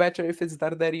actually be better if it's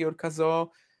Darderi or Kazo?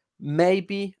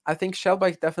 Maybe. I think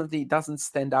Shelbach definitely doesn't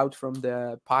stand out from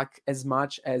the pack as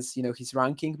much as, you know, his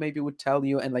ranking maybe would tell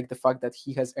you, and like the fact that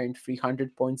he has earned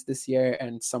 300 points this year,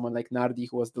 and someone like Nardi,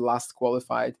 who was the last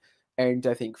qualified, earned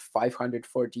I think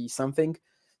 540 something.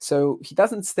 So he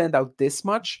doesn't stand out this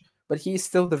much, but he is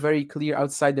still the very clear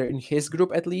outsider in his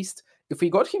group, at least. If we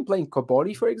got him playing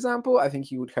Kobori, for example, I think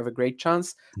he would have a great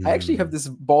chance. I actually have this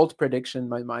bold prediction in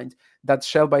my mind that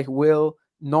Shelbach will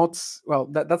not, well,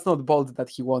 that's not bold that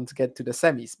he won't get to the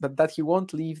semis, but that he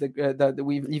won't leave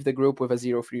the group with a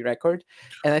 0-3 record.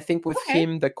 And I think with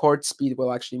him, the court speed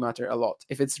will actually matter a lot.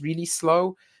 If it's really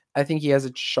slow, I think he has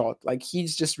a shot. Like,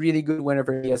 he's just really good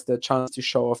whenever he has the chance to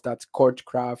show off that court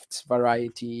craft,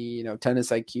 variety, you know,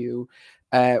 tennis IQ.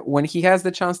 When he has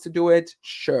the chance to do it,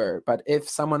 sure. But if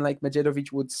someone like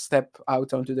Medjedovic would step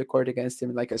out onto the court against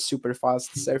him like a super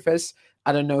fast surface,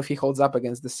 I don't know if he holds up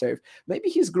against the serve. Maybe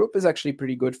his group is actually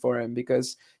pretty good for him,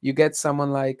 because you get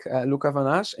someone like Luka Van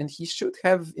Asch, and he should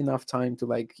have enough time to,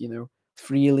 like, you know,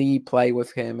 freely play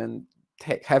with him and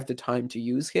have the time to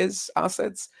use his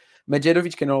assets.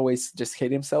 Medjedovic can always just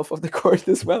hit himself off the court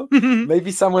as well.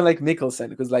 Maybe someone like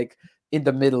Mikkelsen, who's like in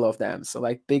the middle of them. So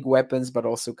like big weapons, but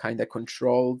also kind of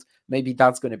controlled. Maybe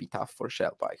that's going to be tough for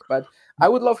Shelbach. But I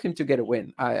would love him to get a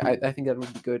win. I think that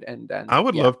would be good. And then I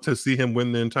would love to see him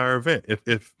win the entire event.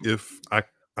 If I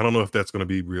don't know if that's going to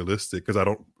be realistic, because I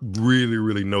don't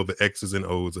really know the X's and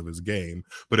O's of his game.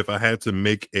 But if I had to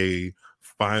make a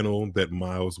final that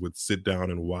Miles would sit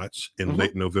down and watch in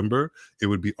late November, it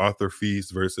would be Arthur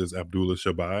Feast versus Abdullah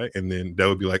Shabai, and then that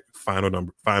would be like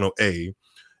final A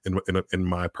in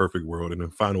my perfect world, and then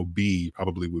final B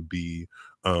probably would be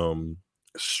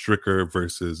Stricker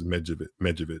versus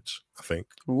Medjevic, I think.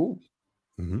 Ooh.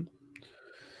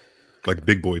 Like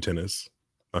big boy tennis,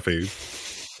 my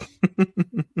fave.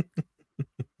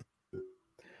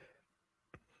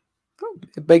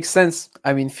 It makes sense.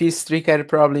 I mean, Feast Stricker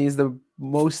probably is the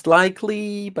most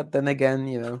likely, but then again,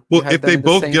 you know, well, if they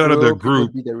both get out of their group,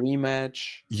 it would be the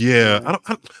rematch. Yeah,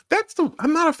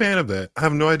 I'm not a fan of that. I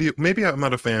have no idea. Maybe I'm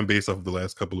not a fan based off of the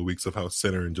last couple of weeks of how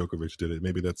Sinner and Djokovic did it.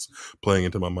 Maybe that's playing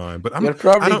into my mind. But You're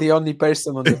probably the only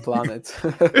person on the planet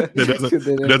that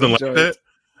doesn't like that.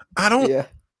 Yeah.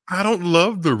 I don't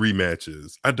love the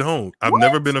rematches. I don't. I've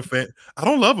never been a fan. I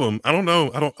don't love them. I don't know.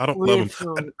 I don't love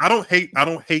them. I don't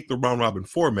hate the round robin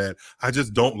format. I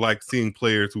just don't like seeing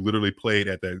players who literally played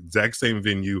at that exact same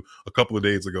venue a couple of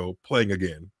days ago playing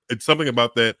again. It's something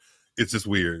about that. It's just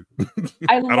weird.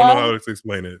 I don't know how to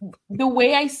explain it. The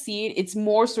way I see it, it's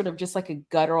more sort of just like a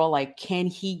guttural, like, can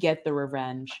he get the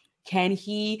revenge? Can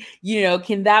he, you know,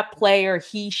 can that player,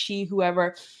 he, she,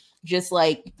 whoever, just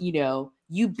like, you know,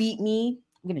 you beat me,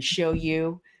 I'm going to show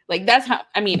you. Like, that's how,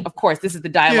 I mean, of course, this is the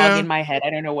dialogue in my head.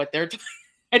 I don't know what they're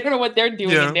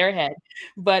doing in their head,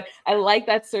 but I like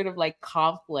that sort of like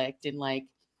conflict, and like,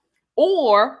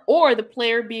 or the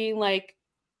player being like,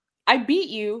 I beat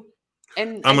you,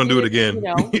 and I'm going to do it again. You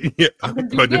know, I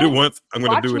did it once, I'm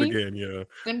going to do it again. Yeah.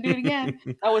 I'm going to do it again.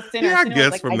 That was Sinner. Yeah, I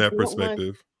guess like, from that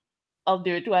perspective. I'll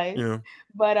do it twice. Yeah.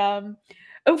 But,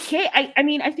 okay. I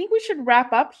mean, I think we should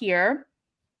wrap up here.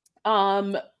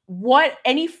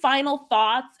 Any final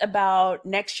thoughts about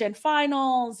NextGen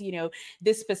Finals, you know,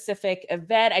 this specific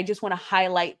event? I just want to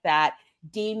highlight that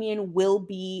Damien will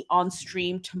be on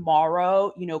stream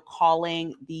tomorrow, you know,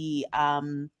 calling the,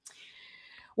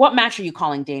 what match are you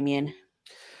calling, Damien?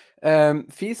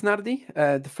 Fils Nardi,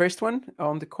 the first one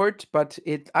on the court, but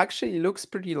it actually looks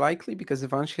pretty likely because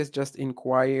Ivanch has just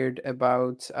inquired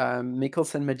about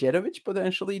Mikkelsen Medjedovic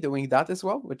potentially doing that as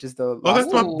well, which is the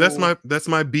last that's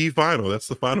my B final. That's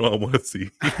the final I want to see.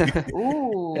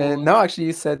 No, actually,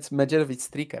 you said Medjedovic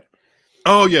Stricker.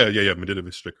 Oh yeah,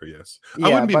 Medjedovic Stricker. Yes, I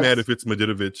wouldn't be mad if it's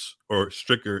Medjedovic or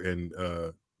Stricker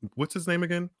and what's his name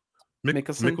again?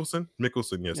 Mikkelsen,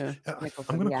 yes. Yeah.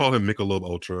 I'm going to call him Michelob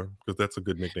Ultra because that's a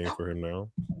good nickname for him now.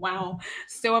 Wow,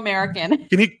 so American.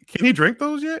 Can he drink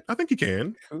those yet? I think he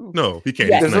can. Ooh. No, he can't.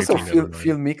 Yeah, there's also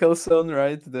Phil Mickelson,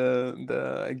 right?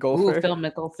 The golfer. Ooh, Phil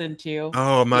Mickelson too.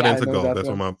 Oh, I'm not into golf. That's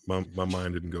why my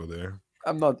mind didn't go there.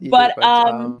 I'm not either.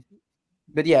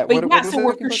 But yeah. So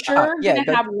we're for sure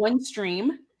gonna have one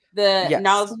stream. The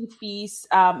Nazi Feast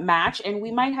match, and we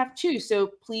might have two.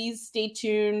 So please stay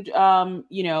tuned,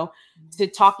 to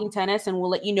Talking Tennis, and we'll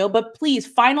let you know. But please,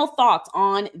 final thoughts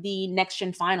on the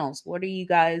NextGen Finals. What are you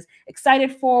guys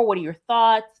excited for? What are your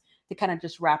thoughts to kind of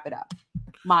just wrap it up?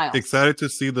 Miles, excited to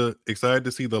see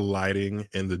the lighting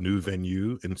and the new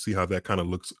venue and see how that kind of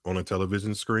looks on a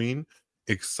television screen.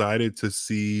 Excited to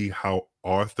see how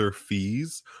Arthur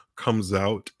Fees comes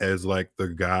out as like the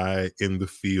guy in the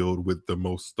field with the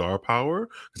most star power,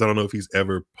 because I don't know if he's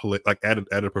ever played like at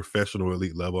a professional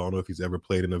elite level. I don't know if he's ever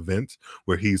played an event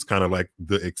where he's kind of like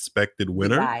the expected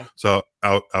winner. So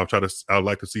I'd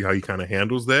like to see how he kind of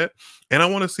handles that, and I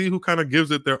want to see who kind of gives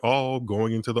it their all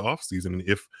going into the off season,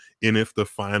 if the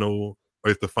final, or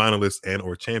if the finalist and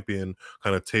or champion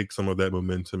kind of take some of that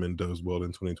momentum and does well in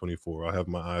 2024. I'll have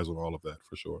my eyes on all of that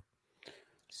for sure.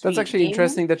 That's actually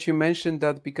interesting that you mentioned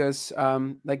that, because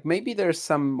like maybe there's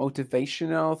some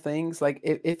motivational things. Like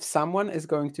if someone is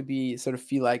going to be sort of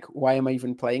feel like, why am I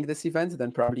even playing this event?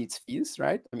 Then probably it's Fils,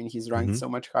 right? I mean, he's ranked so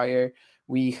much higher.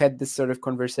 We had this sort of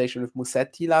conversation with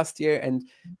Musetti last year, and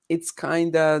it's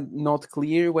kind of not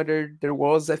clear whether there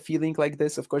was a feeling like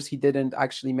this. Of course, he didn't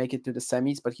actually make it to the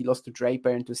semis, but he lost to Draper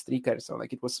and to Stricker. So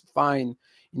like it was fine,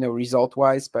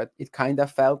 result-wise, but it kind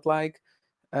of felt like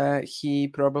he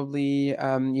probably,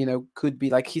 could be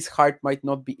like, his heart might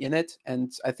not be in it.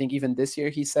 And I think even this year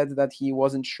he said that he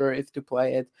wasn't sure if to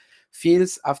play it.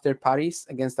 Fils after Paris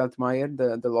against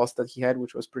Altmaier, the loss that he had,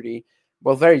 which was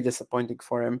very disappointing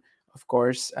for him. Of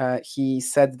course, he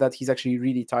said that he's actually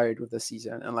really tired with the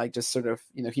season and like just sort of,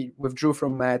 he withdrew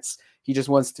from Mets. He just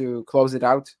wants to close it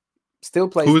out. Still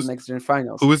plays the NextGen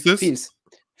Finals. Who is this?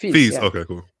 Fils. Yeah. Okay,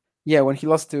 cool. Yeah, when he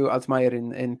lost to Altmaier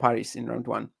in Paris in round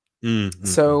 1.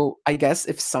 So I guess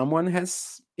if someone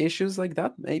has issues like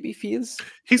that, maybe Fils.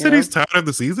 He said he's tired of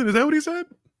the season. Is that what he said?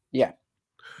 Yeah,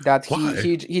 that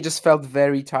he just felt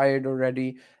very tired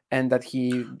already, and that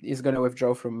he is going to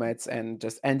withdraw from Mets and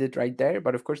just end it right there.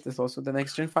 But of course, there's also the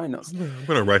NextGen Finals. I'm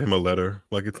going to write him a letter.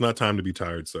 Like, it's not time to be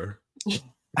tired, sir.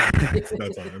 It's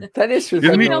not time. That is true.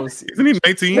 Isn't he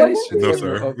 19? No,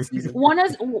 sir.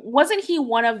 Wasn't he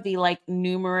one of the like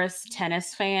numerous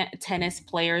tennis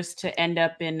players to end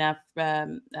up in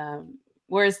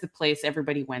where's the place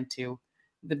everybody went to,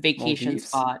 the vacation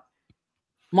spot?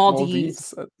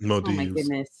 Maldives. Oh my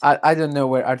goodness. I don't know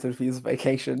where Arthur Fils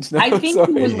vacations. No, I think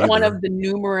he was one of the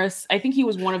numerous. I think he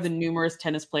was one of the numerous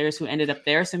tennis players who ended up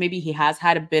there. So maybe he has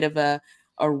had a bit of a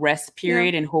rest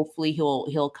period, and hopefully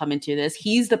he'll come into this.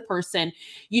 He's the person,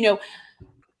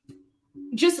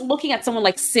 just looking at someone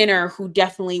like Sinner, who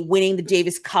definitely winning the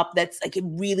Davis Cup, that's like a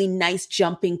really nice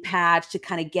jumping pad to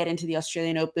kind of get into the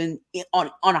Australian Open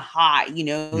on a high,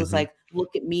 It's like,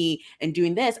 look at me and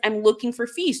doing this. I'm looking for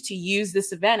Fils to use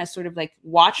this event as sort of like,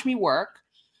 watch me work,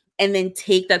 and then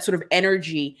take that sort of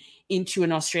energy into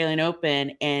an Australian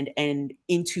Open and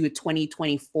into a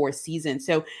 2024 season.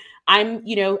 So I'm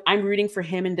rooting for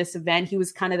him in this event. He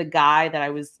was kind of the guy that I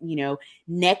was,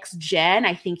 next gen.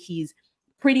 I think he's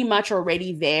pretty much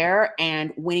already there,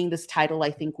 and winning this title,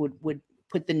 I think would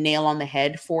put the nail on the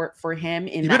head for him.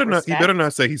 He better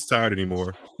not say he's tired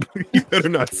anymore. He better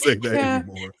not say that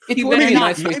anymore. It would be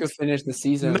nice to finish the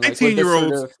season.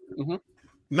 19-year-olds.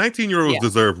 19-year-olds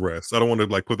deserve rest. I don't want to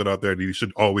like put that out there that you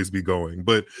should always be going,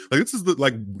 but like this is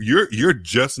you're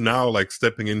just now like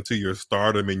stepping into your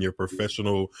stardom and your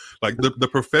professional, like the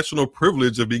professional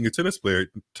privilege of being a tennis player.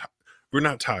 We're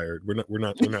not tired. We're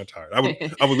not tired. I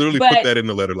would literally put that in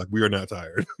the letter. Like, we are not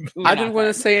tired. I don't want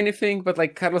to say anything, but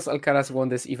like Carlos Alcaraz won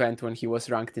this event when he was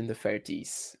ranked in the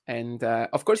 30s, and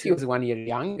of course he was 1 year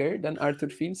younger than Arthur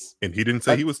Fils. And he didn't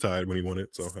say he was tired when he won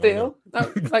it. So still,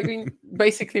 I mean,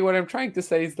 basically what I'm trying to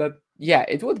say is that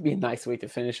it would be a nice way to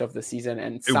finish off the season,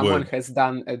 and someone has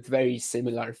done a very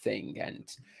similar thing.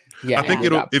 And I think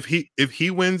if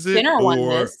he wins it, Sinner won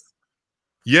this.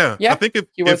 Yeah, I think if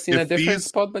he was in a if different Fils,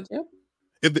 spot, but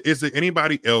Is there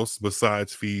anybody else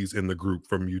besides Fees in the group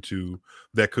from you two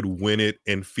that could win it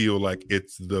and feel like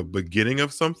it's the beginning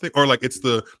of something, or like it's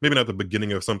the maybe not the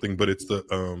beginning of something, but it's the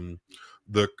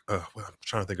well, I'm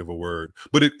trying to think of a word,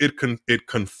 but it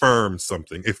confirms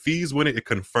something. If Fees win it, it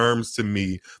confirms to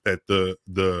me that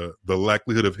the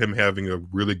likelihood of him having a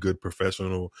really good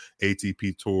professional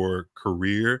ATP Tour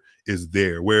career is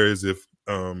there. Whereas if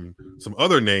some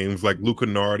other names like Luca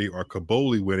Nardi or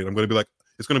Caboli win it, I'm going to be like,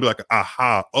 it's going to be like an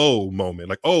aha, oh moment.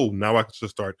 Like, oh, now I should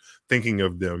start thinking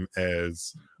of them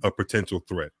as a potential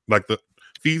threat. Like the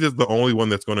Fees is the only one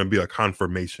that's going to be a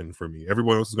confirmation for me.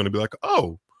 Everyone else is going to be like,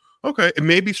 oh, okay. And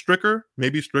maybe Stricker,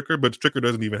 but Stricker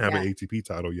doesn't even have an ATP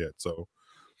title yet. So,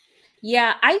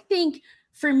 yeah, I think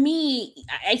for me,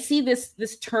 I see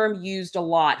this term used a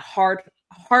lot: heart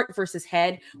versus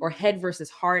head, or head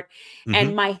versus heart. Mm-hmm.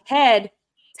 And my head,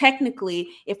 technically,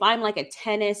 if I'm like a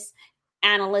tennis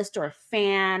analyst or a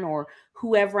fan or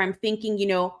whoever, I'm thinking,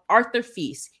 Arthur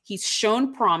Fils, he's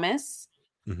shown promise.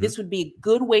 Mm-hmm. This would be a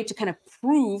good way to kind of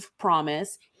prove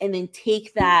promise and then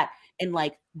take that and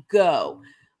like go.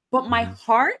 But my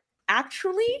heart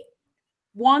actually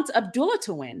wants Abdullah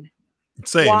to win.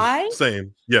 Same. Why?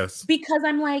 Same. Yes. Because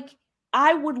I'm like,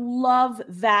 I would love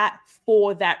that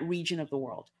for that region of the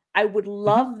world. I would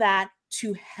love that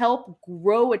to help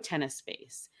grow a tennis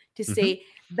space, to say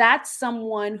that's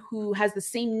someone who has the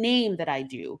same name that I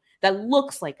do, that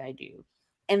looks like I do,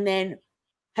 and then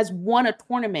has won a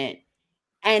tournament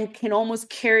and can almost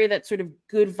carry that sort of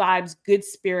good vibes, good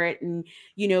spirit, and,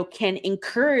 can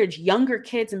encourage younger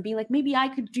kids and be like, maybe I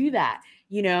could do that.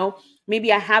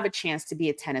 Maybe I have a chance to be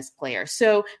a tennis player.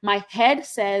 So my head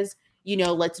says,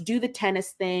 let's do the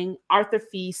tennis thing. Arthur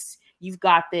Fils, you've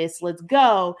got this, let's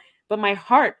go. But my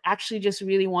heart actually just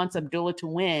really wants Abdullah to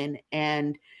win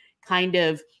and kind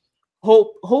of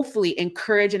hopefully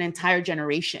encourage an entire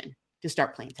generation to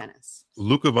start playing tennis.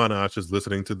 Luca Von Asch is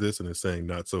listening to this and is saying,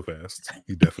 not so fast.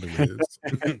 He definitely is.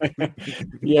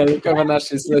 Yeah, Luca Von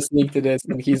Asch is listening to this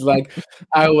and he's like,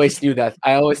 I always knew that.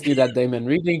 Damon.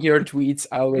 Reading your tweets,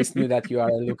 I always knew that you are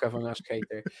a Luca Von Asch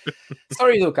hater.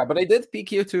 Sorry, Luca, but I did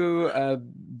pick you to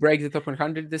break the top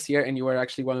 100 this year, and you were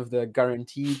actually one of the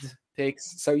guaranteed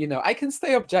picks. So, I can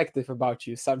stay objective about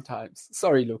you sometimes.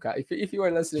 Sorry, Luca. If you are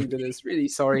listening to this, really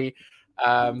sorry.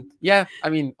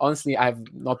 Honestly, I have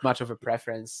not much of a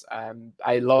preference.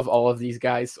 I love all of these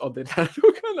guys on the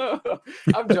no,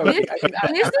 I'm joking.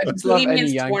 This is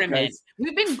Damien's tournament. Guys.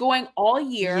 We've been going all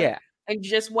year, and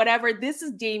just whatever. This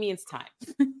is Damien's time.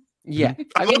 Yeah,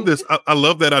 I love this. I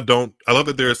love that I love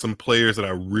that there are some players that I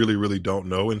really, really don't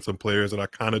know, and some players that I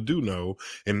kind of do know.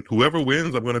 And whoever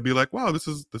wins, I'm going to be like, wow, this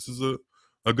is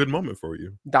a good moment for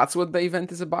you. That's what the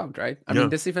event is about, right? I mean,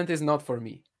 this event is not for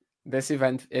me. This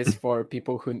event is for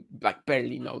people who like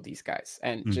barely know these guys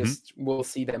and just will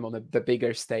see them on the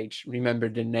bigger stage. Remember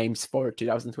the names for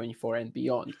 2024 and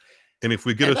beyond. And if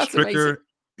we get a Stricker,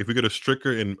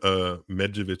 in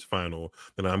Medjevic final,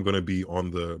 then I'm going to be on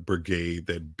the brigade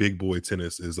that big boy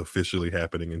tennis is officially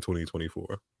happening in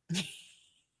 2024.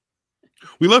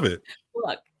 We love it.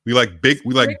 Look. We like big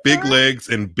legs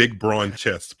and big brawn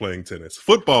chests playing tennis.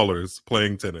 Footballers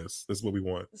playing tennis. That's what we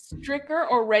want. Stricker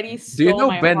already stole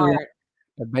my heart.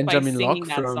 Benjamin Locke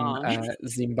from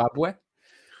Zimbabwe?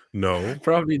 No.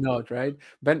 Probably not, right?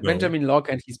 Benjamin Locke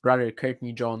and his brother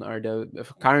Courtney John are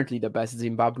currently the best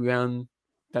Zimbabwean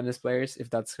tennis players, if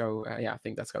that's how I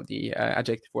think that's how the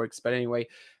adjective works. But anyway,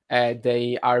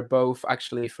 they are both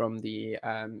actually from the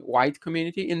white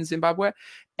community in Zimbabwe,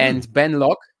 and Ben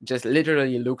Locke just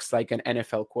literally looks like an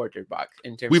NFL quarterback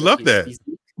in terms of his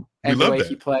physique. And the way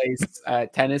he plays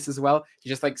tennis as well, he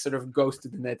just like sort of goes to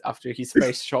the net after his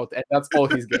first shot, and that's all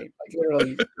his game. Like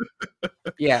literally,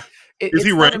 yeah. Is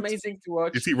he ranked? Amazing to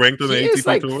watch. Is he ranked on the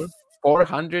ATP Tour?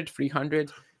 400,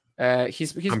 300.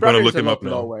 His brother is a lot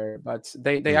lower, but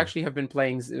they actually have been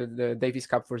playing the Davis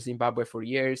Cup for Zimbabwe for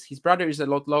years. His brother is a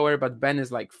lot lower, but Ben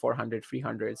is like 400,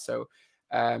 300. So,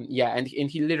 and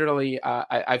he literally,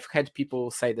 I've had people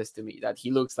say this to me, that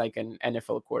he looks like an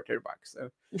NFL quarterback. So.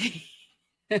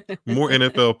 more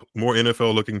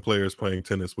NFL looking players playing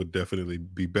tennis would definitely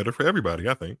be better for everybody,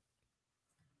 I think.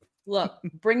 Look,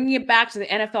 bringing it back to the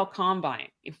NFL Combine.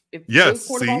 If those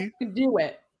quarterbacks can do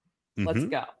it, let's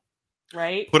go.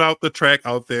 Right? Put out the track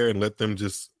out there and let them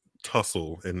just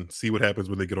tussle and see what happens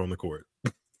when they get on the court.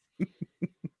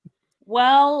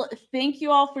 Well, thank you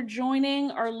all for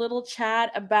joining our little chat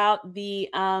about the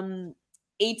ATP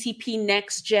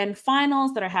NextGen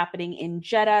Finals that are happening in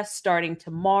Jeddah starting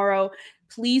tomorrow.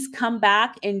 Please come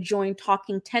back and join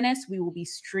Talking Tennis. We will be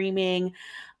streaming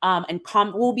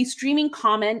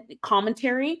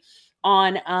commentary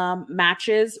on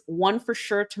matches, one for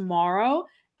sure tomorrow,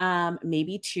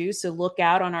 maybe two. So look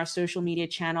out on our social media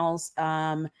channels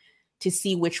to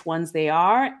see which ones they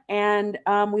are. And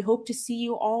we hope to see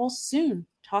you all soon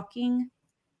talking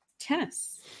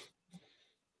tennis.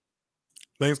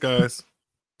 Thanks, guys.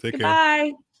 Take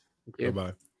Goodbye. care.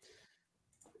 Bye-bye.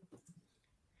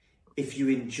 If you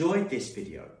enjoyed this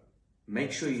video,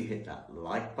 make sure you hit that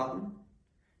like button.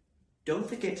 Don't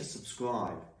forget to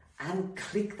subscribe and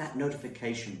click that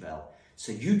notification bell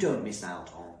so you don't miss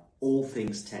out on all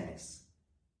things tennis.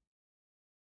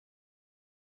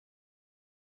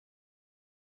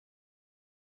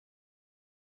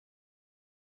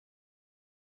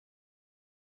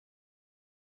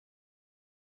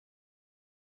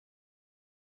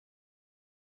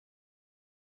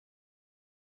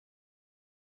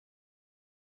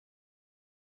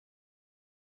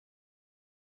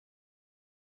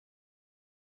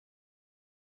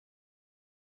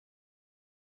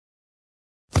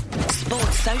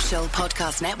 Sports Social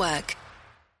Podcast Network.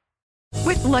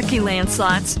 With Lucky Land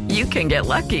Slots, you can get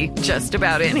lucky just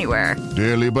about anywhere.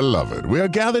 Dearly beloved, we are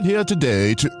gathered here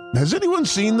today to... Has anyone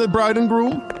seen the bride and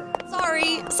groom?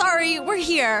 Sorry, we're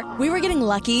here. We were getting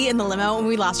lucky in the limo and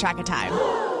we lost track of time.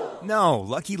 No,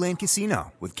 Lucky Land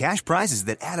Casino, with cash prizes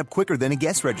that add up quicker than a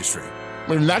guest registry.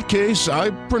 In that case,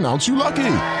 I pronounce you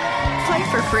lucky.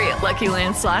 Play for free at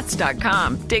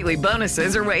LuckyLandSlots.com. Daily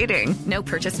bonuses are waiting. No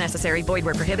purchase necessary. Void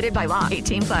where prohibited by law.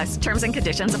 18+. Terms and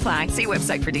conditions apply. See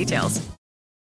website for details.